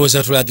 kati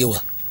olowooza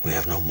tulagewa We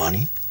have no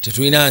money.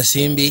 tetulina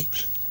nsimbi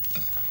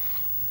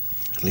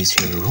At least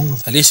here in the room.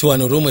 alisi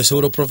wano rumu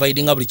esobola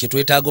providinga buli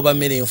kyetwetaaga oba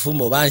mmere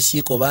enfumba oba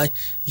nsiiko oba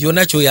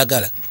yonna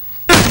kyoyagala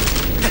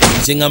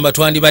nze ngamba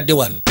twandibadde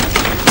wano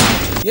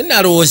yenna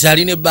alowooza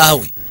alina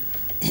ebbaawe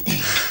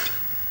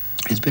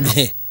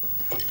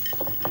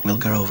We'll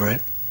get over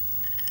it.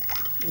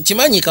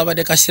 nkimanyi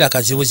kabadde kasira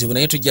kazibuzibu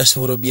naye tujja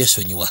sobola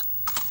obyesonyiwa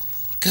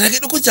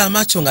kalagenda okuzza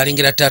amaaso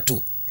ng'alengera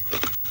tatu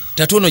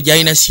ono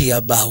gy'alina si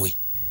yabbaawe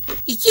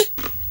iki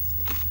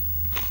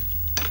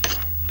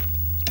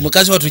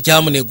mukazi watu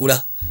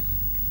kyamunegula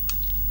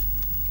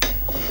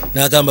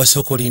n'agamba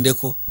sooka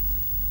olindeko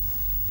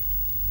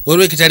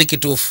waliwo ekitali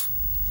kituufu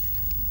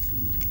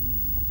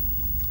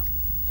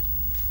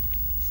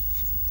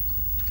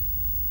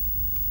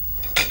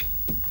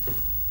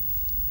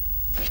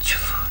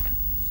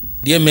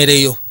lya emmere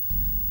yo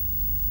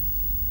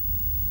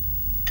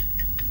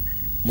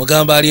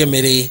mugamba ali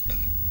emmere ye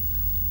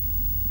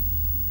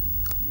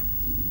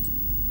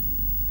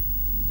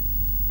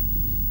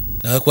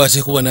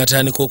n'akwatekuba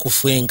n'atandika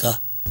okufwenka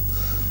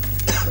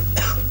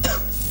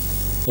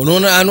ono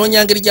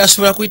anoonya ngeri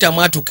gy'asobola kuyita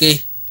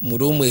mwatuke mu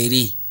luumu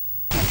eri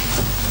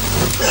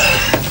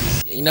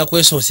yalina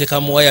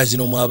kwesooseka mu waya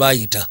zino mwaba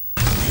ayita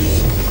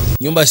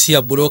nyumba si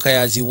ya buloka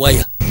ya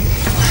ziwaya.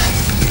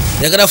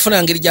 Yagala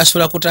funa ngeri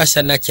gyasobola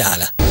kutaasa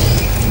nakyala.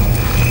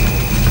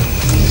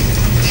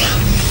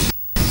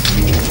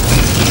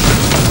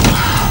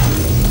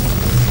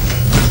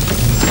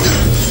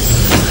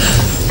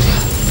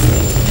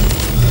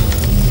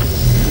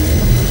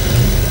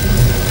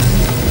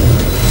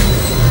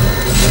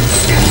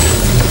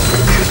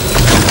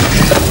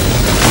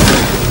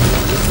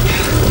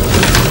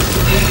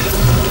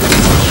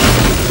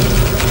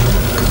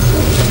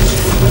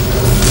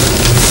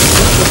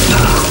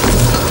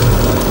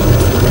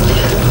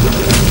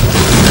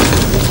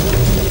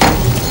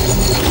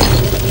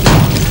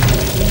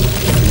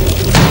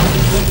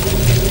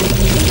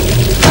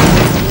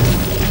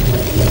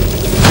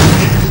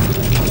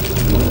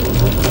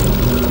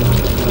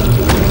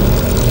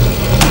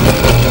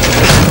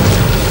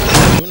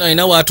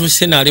 Ina watu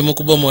sena ali mu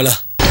kubomola.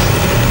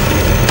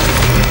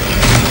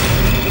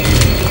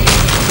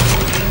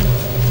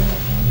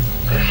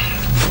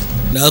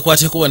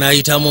 Nakwate kuba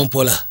n'ayitamu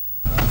mpola.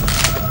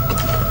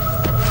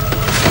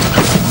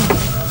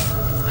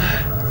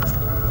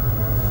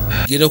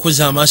 Genda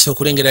okuzza amaaso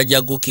okulengera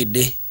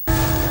gy'aggukidde.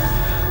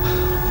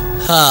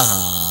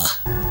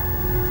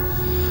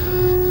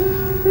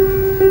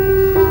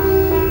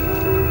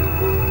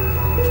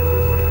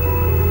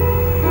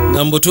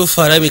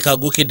 Nambutuufu alabika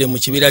aggukidde mu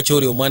kibira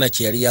ky'oli omwana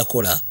kye yali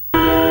yakola,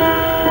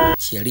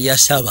 kye yali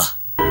yasaba.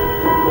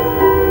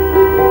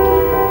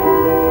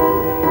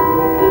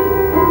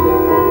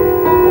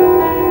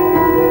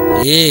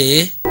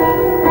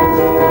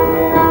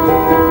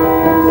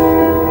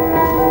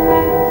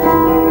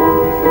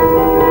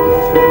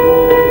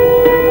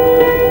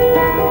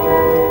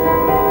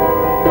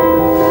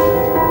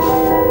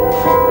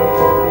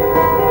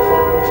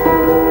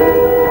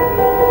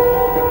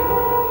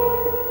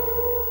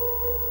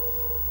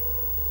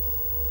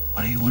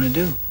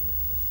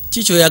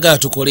 Kiki oyagala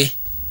tukole?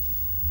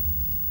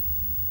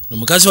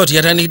 Omukazi wati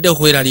yatandikidde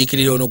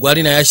okweraliikirira ono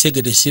gwali naye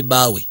asegede si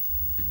bbaawe.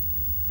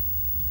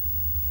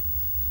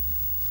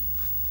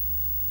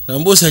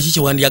 Nambuusa kiki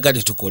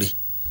wandyagadde tukole?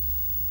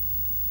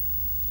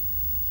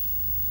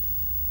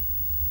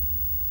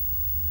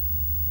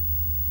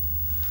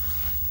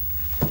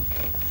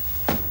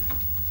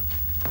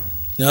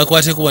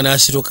 Nakwate kuba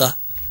n'asituka.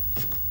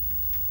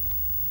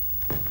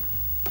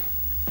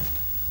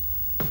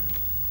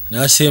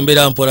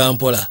 N'asembera mpola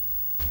mpola.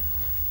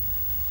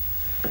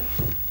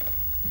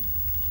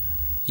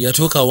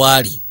 Yatuuka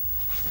waali.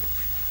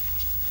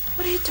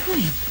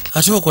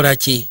 Ate okola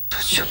ki?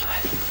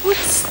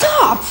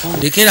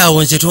 Lekera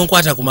awo nze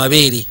tonkwata ku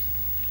mabeere.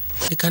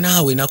 Leka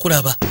naawe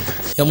nakulaba.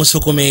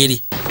 Yamusukuma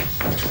eri.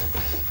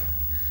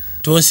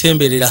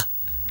 Tonsemberera.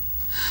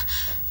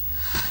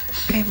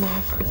 Hey,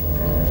 Mom.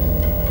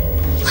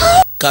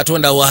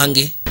 Katonda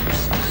wange.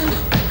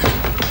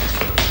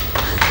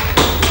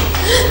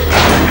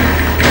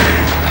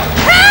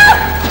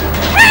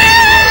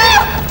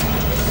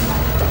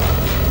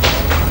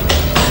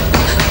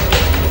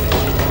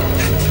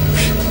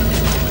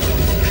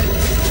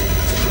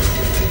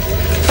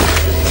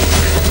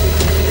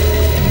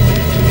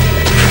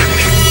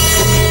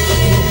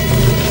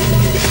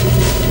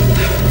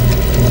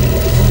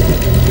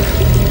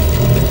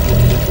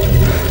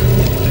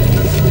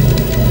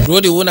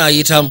 Rodi wuna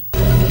ayitamu.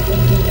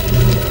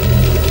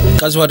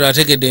 Kazi watu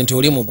ategedde nti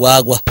oli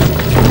mugwagwa.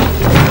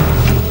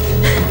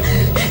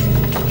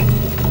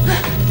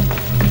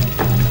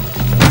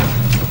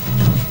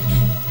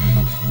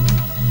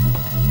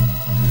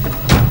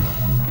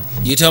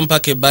 Yitamu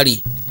paka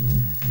ebbali.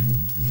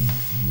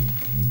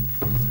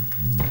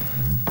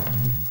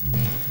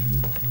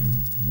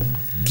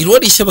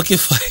 Kirwadi sebo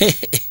kifa.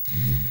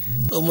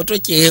 Omuto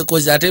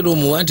kyekoza ate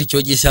lumuwa nti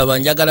kyogisaba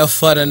njagala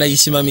faanana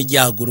isimami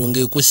gyagulu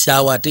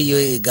ng'ekussaawo ate yo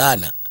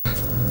egaana.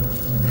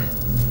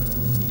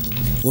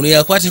 Uno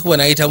yakwate kuba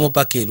n'ayitamu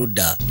paka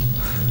erudda.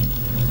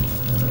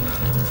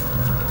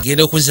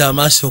 Genda okuzza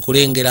amaaso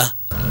okulengera.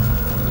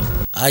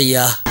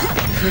 Aya.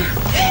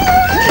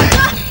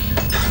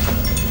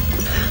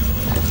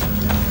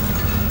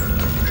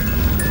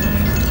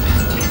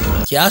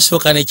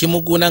 Kyasooka ne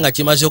kimuguna nga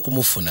kimaze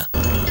okumufuna.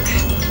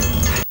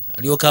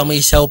 Alyoka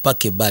amuyisaawo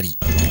paka ebbali.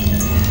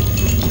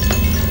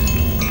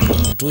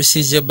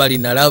 Tuusize ebbali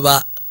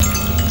nalaba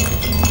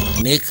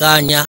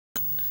nekaanya.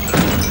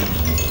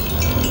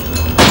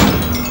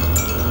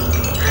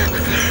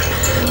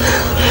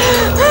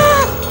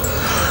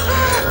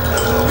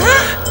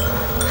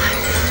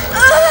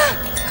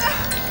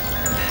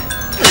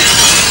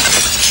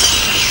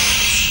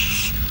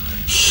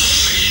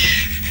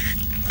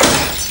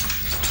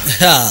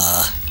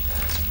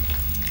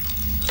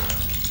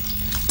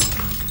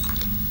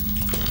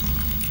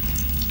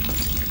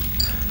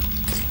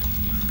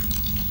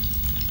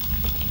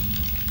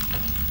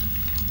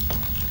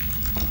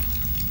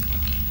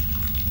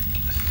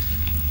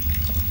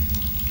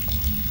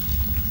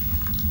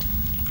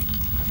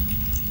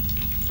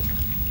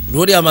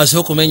 Rodi amaze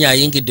okumenya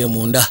ayingidde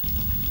munda.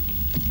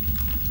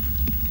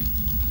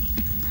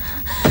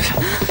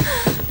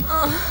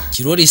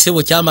 Kiroli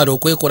sebo kyamala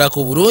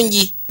okwekolako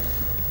bulungi.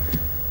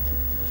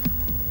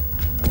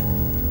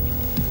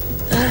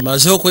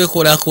 maze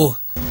okwekolako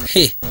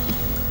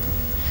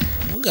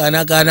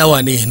mugaanagaana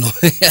wano eno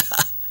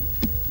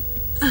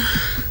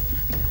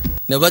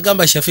ne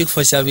bagamba Shafik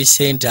for Service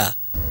Center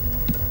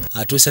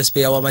atuusa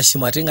sipeya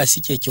w'amasimu ate nga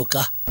si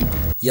kyekyokka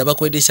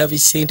yabakwedde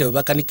Service Center bwe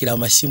bakanikira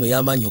amasimu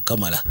y'amaanyi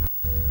okamala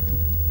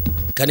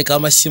kanika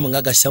amasimu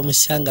nga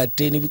gasamusanga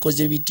ate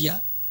n'ebikoze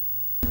bitya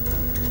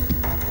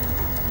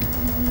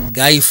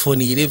ga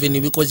iPhone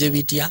 11 bikoze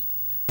bitya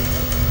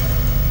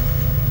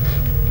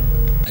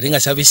ate nga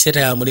Service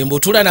Center ya mulembe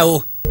otula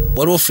nawo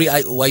waliwo free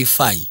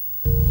wifi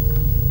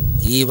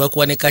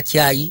bakuwa ne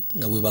kacyayi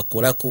nga bwe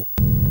bakolako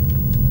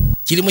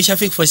kiri mu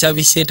Shafik for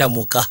Service Center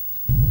muka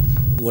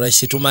wala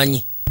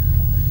situmanyi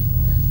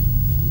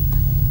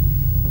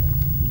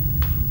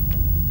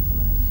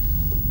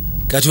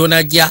kati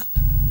onajja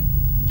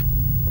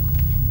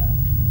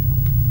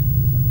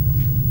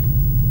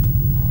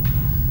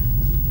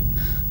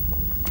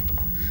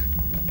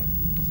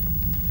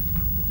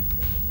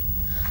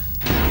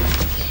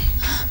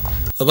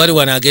abali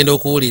wana agenda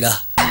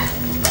okuwulira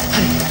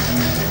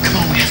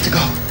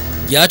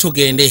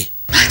yatugende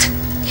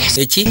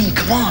eki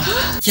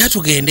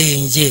yatugende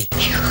nje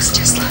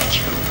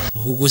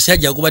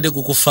ogusajja gubadde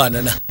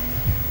gukufaanana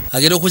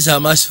agenda okuza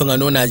amaaso nga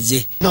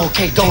noonaze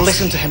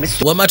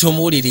wama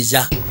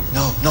tomuwuliriza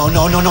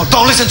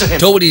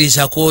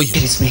towuliriza kwoyo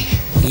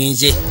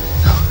nje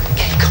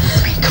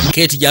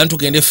keti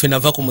jantugende ffe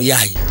nava ku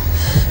muyaayi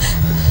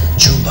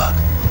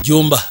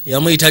Jumba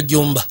yamuyita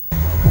Jumba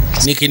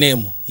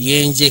nikinemu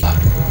yenje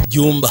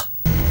Jumba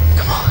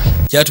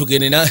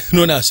kyatugende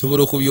nona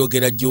asobola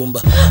okubyogera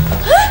Jumba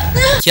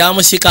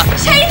kyamusika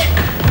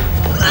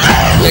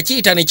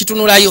yakiyita ne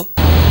kitunulayo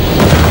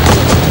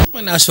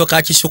nasooka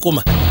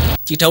akisukuma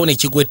kitawo ne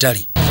kigwa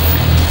ettali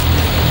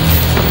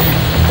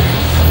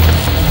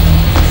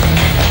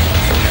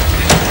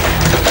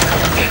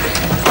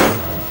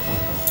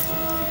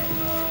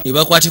ne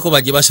bakwatiko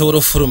bajje basobola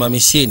okufuluma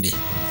misinde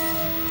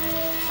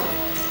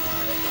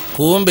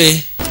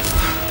kumbe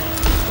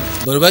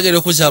bwe bagenda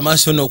okuza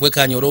amaaso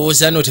n'okwekanya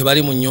olowooza no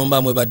tebali mu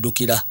nnyumba mwe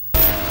baddukira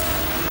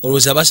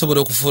olowooza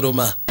basobola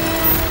okufuluma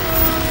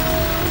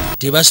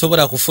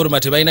tebasobola kufuluma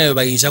tebalinayo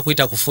bayinza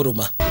kuyita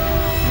kufuluma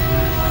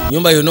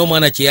nyumba yonna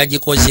omwana kye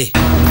yagikoze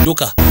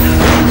dduka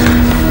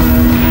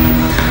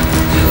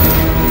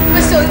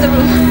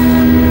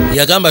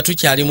yagamba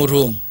tukyali mu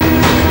ruumu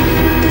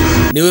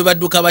newe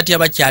badduka batya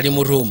bakyali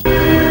mu ruumu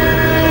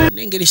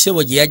n'engeri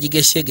ssebo gye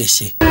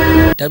yagigesegese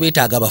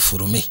tabeetaaga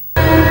bafulume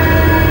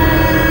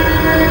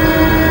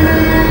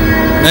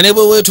na ne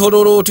bwe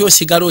weetooloola otyo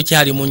osigala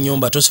okyali mu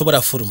nnyumba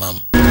tosobola fulumamu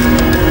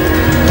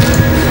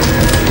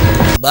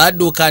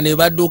badduka ne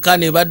badduka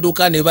ne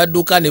badduka ne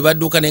badduka ne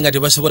badduka naye nga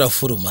tebasobola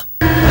kufuluma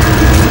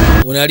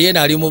ono ali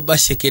eno ali mu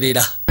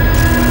basekerera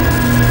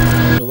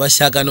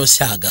nobasaaga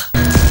nosaaga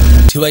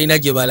tebalina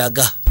gye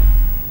balaga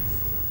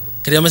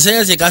kati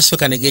amasanyalaze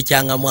gasooka ne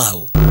gekyangamu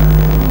awo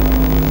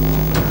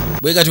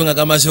bwe gatyo nga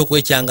gamaze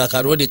okwekyanga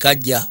akaroodi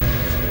kajja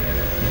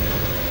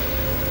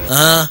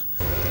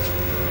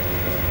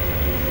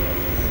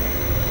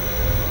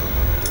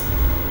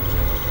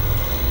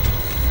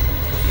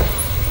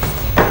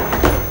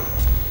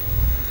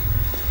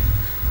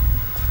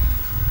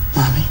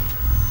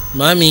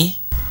Mami.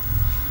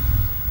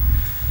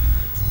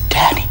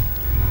 Daddy.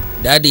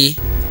 Daddy.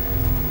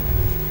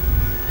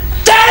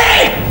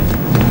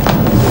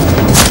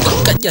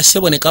 Kajja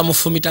sebo ne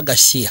kamufumita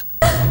gasiya.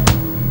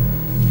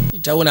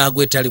 Itawona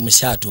agwetali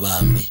musatu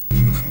bambi.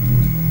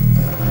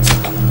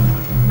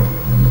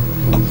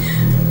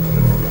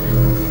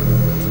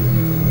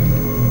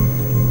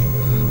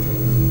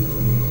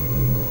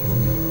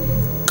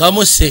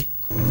 Kamuse.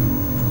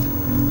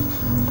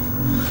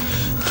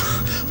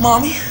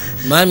 Mommy.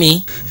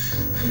 Mami.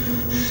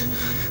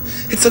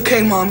 It's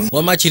okay, Mommy.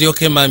 Wama kiri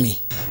okay, Mami.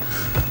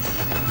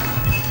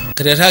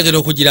 Katagera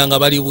okugira nga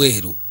bali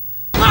bweru.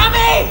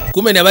 Mommy!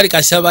 Kume ne bali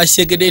kasaba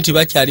segede nti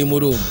bakyali mu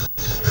room.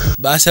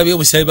 Basabye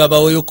obusabe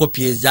babaweyo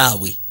kopi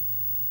ezaabwe.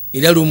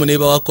 Era room ne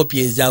bawa kopi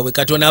ezaabwe.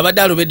 Katona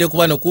abadde alobedde ku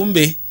bano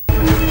kumbe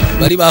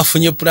bali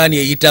bafunye plan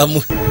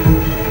eyitamu.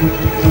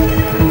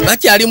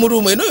 Bakyali mu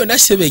room eno yonna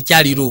sebe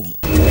ekyali room.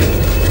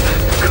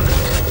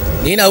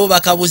 Nina bo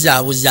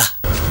bakabuzaabuza.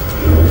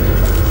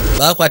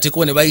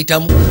 Bakwateko ne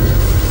bayitamu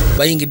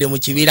bayingidde mu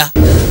kibira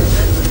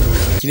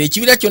kino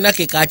ekibira kyonna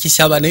ke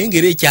kakisaba naye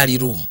ngeri ekyali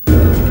room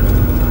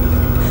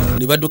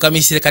ne badduka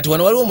misire kati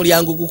wano waliwo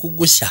omulyango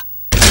gukugusa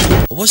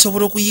oba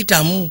osobola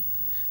okuyitamu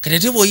kati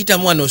ate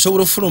bw'oyitamu wano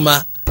osobola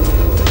ofuluma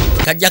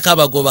kajja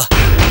kabagoba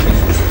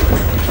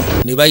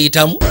ne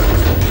bayitamu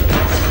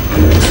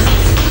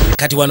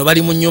kati wano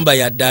bali mu nnyumba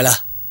ya ddala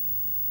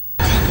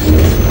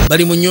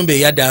bali mu nnyumba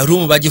eyaddala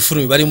room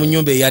bagifulumye bali mu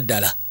nnyumba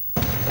eyaddala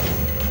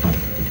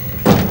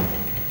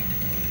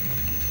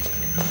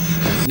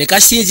ne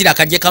kasinzira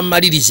kajje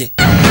kammalirize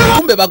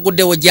kumbe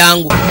baguddewo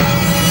jangu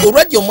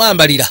olwajja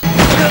omwambalira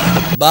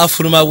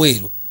bafuluma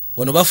bweru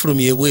wano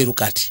bafulumye bweru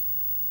kati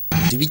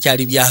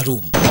tibikyali bya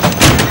room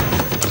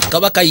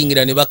kaba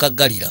kayingira ne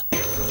bakaggalira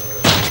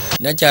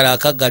nakyala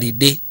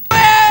akaggalidde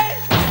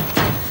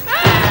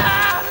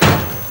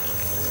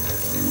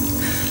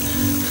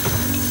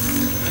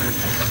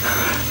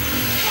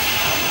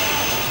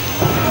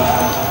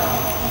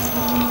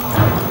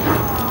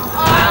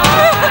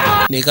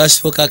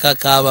nekasooka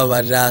kakaaba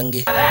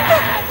barange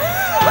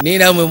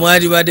nina mwe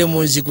mwali badde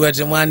munzigula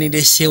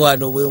temwanirese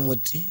wano bwe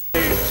muti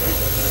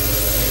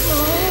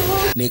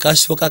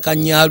nekasooka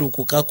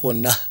kanyaluku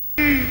kakonna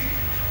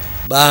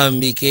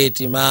bambi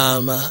Keti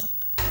maama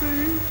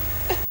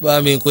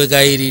bambi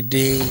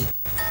nkwegayiridde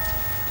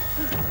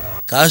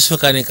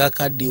kasooka ne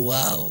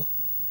kakaddiwaawo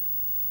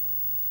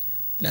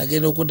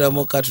nagenda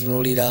okuddamu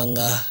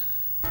katunuliranga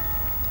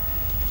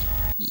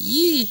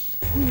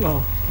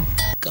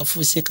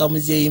kafuuse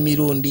kamuzeeyi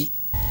mirundi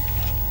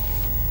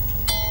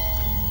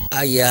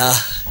aya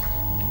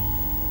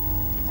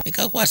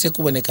nekakwate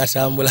kubo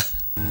nekatambula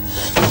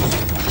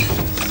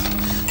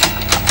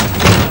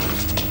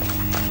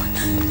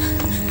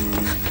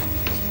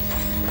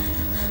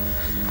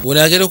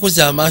unagenda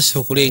okuzza amaaso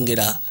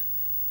okulengera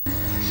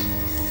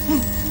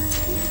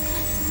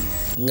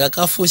nga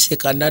kafuuse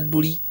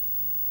kanadduli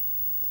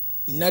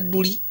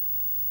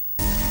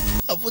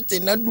afuuse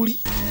nadduli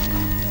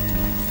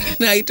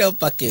nayitawo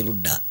paka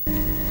erudda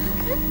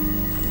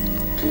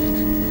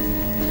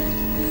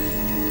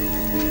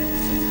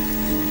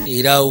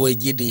era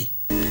wegidi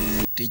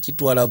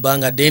tekitwala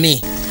bbanga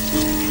ddene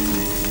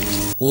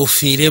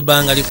ofiire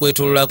ebbanga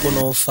likwetololako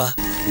n'ofa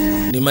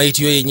ne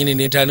mayiti yo yennyini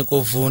netandika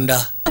ovunda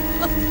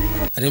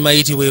ate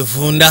mayiti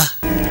bwevunda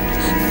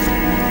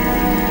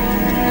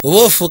oba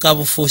ofuuka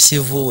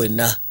bufuusivu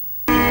wenna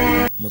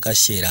mu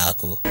kaseera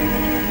ako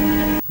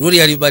luli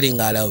yali bali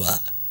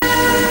ng'alaba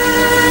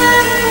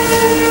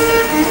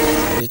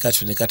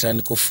katu ne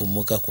katandika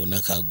ofumuka konna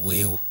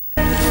kagwewo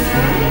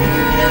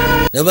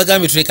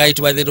nabagambye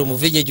tulekayitibwa the room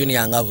vije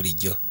junior nga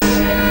bulijjo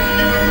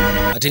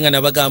ate nga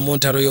nabagamba mu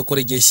ntalo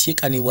y'okole gye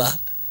siikanibwa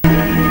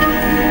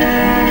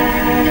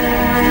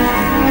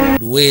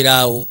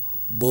luweeraawo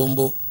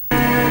bombo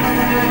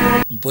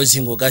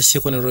mpozi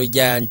ng'ogasseko ne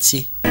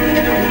Rogiantsi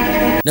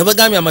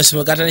nabagambye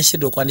amasomero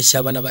gatandikidde okwandikisa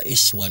abaana ba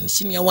S1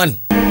 senior 1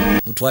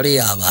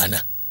 mutwaleyo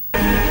abaana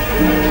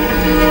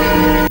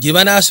gye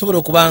banaasobola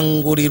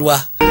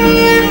okubangulirwa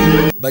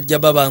bajja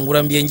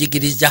babangula mu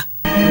byenjigiriza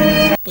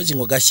mpozi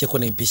ng'ogasseko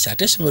n'empisa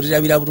ate essomero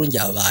lirabira bulungi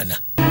abaana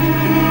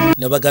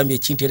nabagambye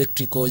ekintu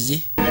electricals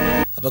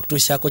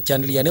abakutuusaako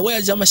chandelier ne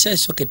waya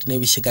z'amasanyalaze socket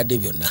n'ebisigadde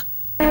byonna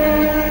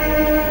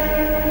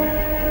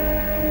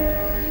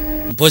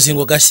mpozi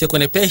ng'ogasseko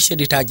ne paste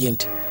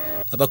detergent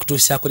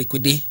abakutuusaako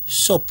liquid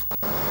soap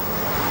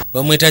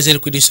bamwetaze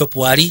liquid soap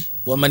wali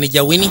wa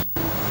manager Winnie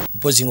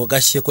mpozi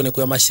ng'ogasseko ne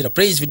kuyamasira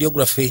praise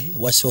videography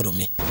wa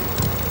Solomon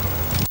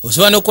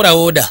osobola n'okukola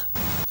order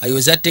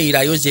ayoza teira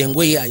ayoza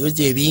engoye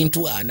ayoza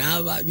ebintu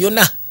anaaba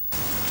byonna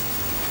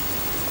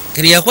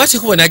kiri yakwate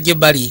kubo najja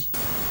ebbali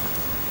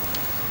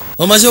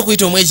omaze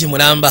okuyita omwezi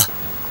mulamba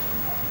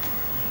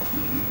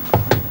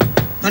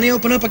Honey,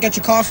 open up, I got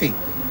your coffee.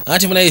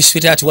 ati munaye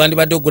sweetheart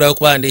wandibadde ogulawo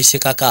kuba ndeese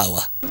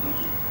kakaawa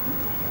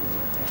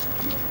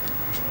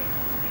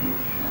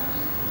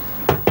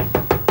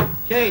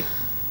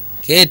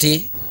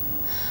Keti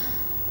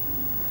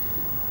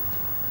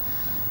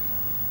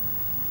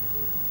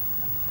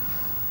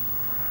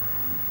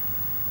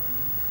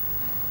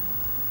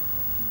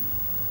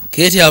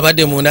Keti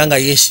abadde munda nga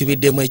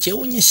yeesibiddemu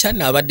ekyewunyisa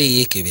n'abadde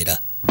yeekebera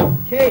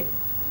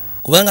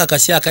kubanga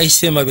akasi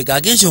akayise emabega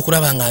agenze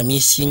okulaba nga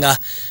amiisinga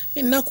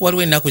ennaku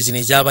waliwo ennaku zino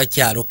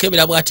ez'abakyalo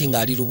okebera bw'ati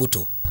ng'ali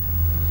lubuto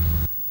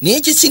naye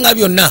ekisinga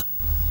byonna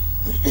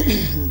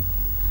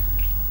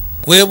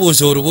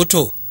kwebuuza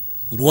olubuto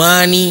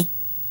lwani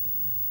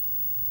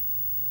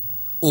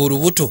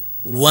olubuto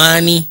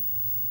lwani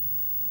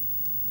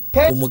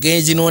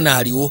omugenzi n'ono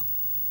aliwo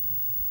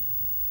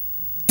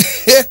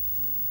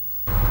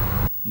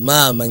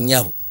maama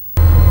nnyabo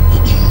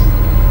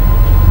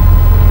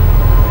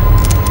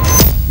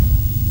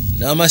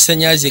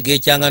n'amasanyalaze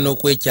geekyanga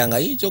n'okwekyanga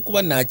yinza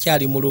okuba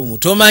naakyali mulumu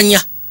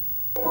tomanya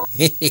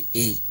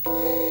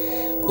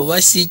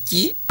oba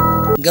siki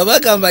nga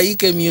bagamba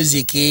yike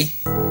music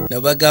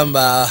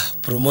nabagamba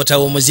promota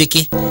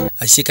w'omuziki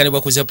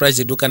asiikanibwa ku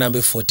surprise edduuka namba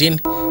 14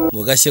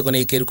 ng'ogasseko ne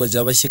yike erikoze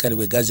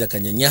abasiikanibwa egaazi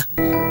akanyanya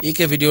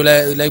yike video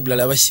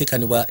library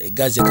abasiikanibwa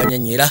egaazi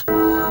akanyanyera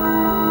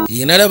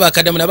yenalaba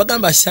akadamu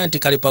nabagamba asante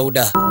kale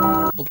powder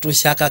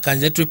bukutuusaako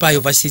akanze Tripai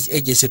Overseas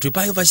Agency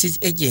Tripai Overseas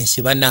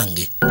Agency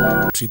banange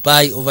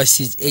Tripai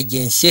Overseas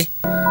Agency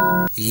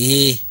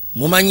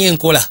mumanyi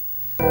enkola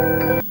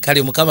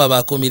kale mukama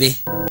baakomire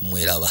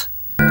mweraba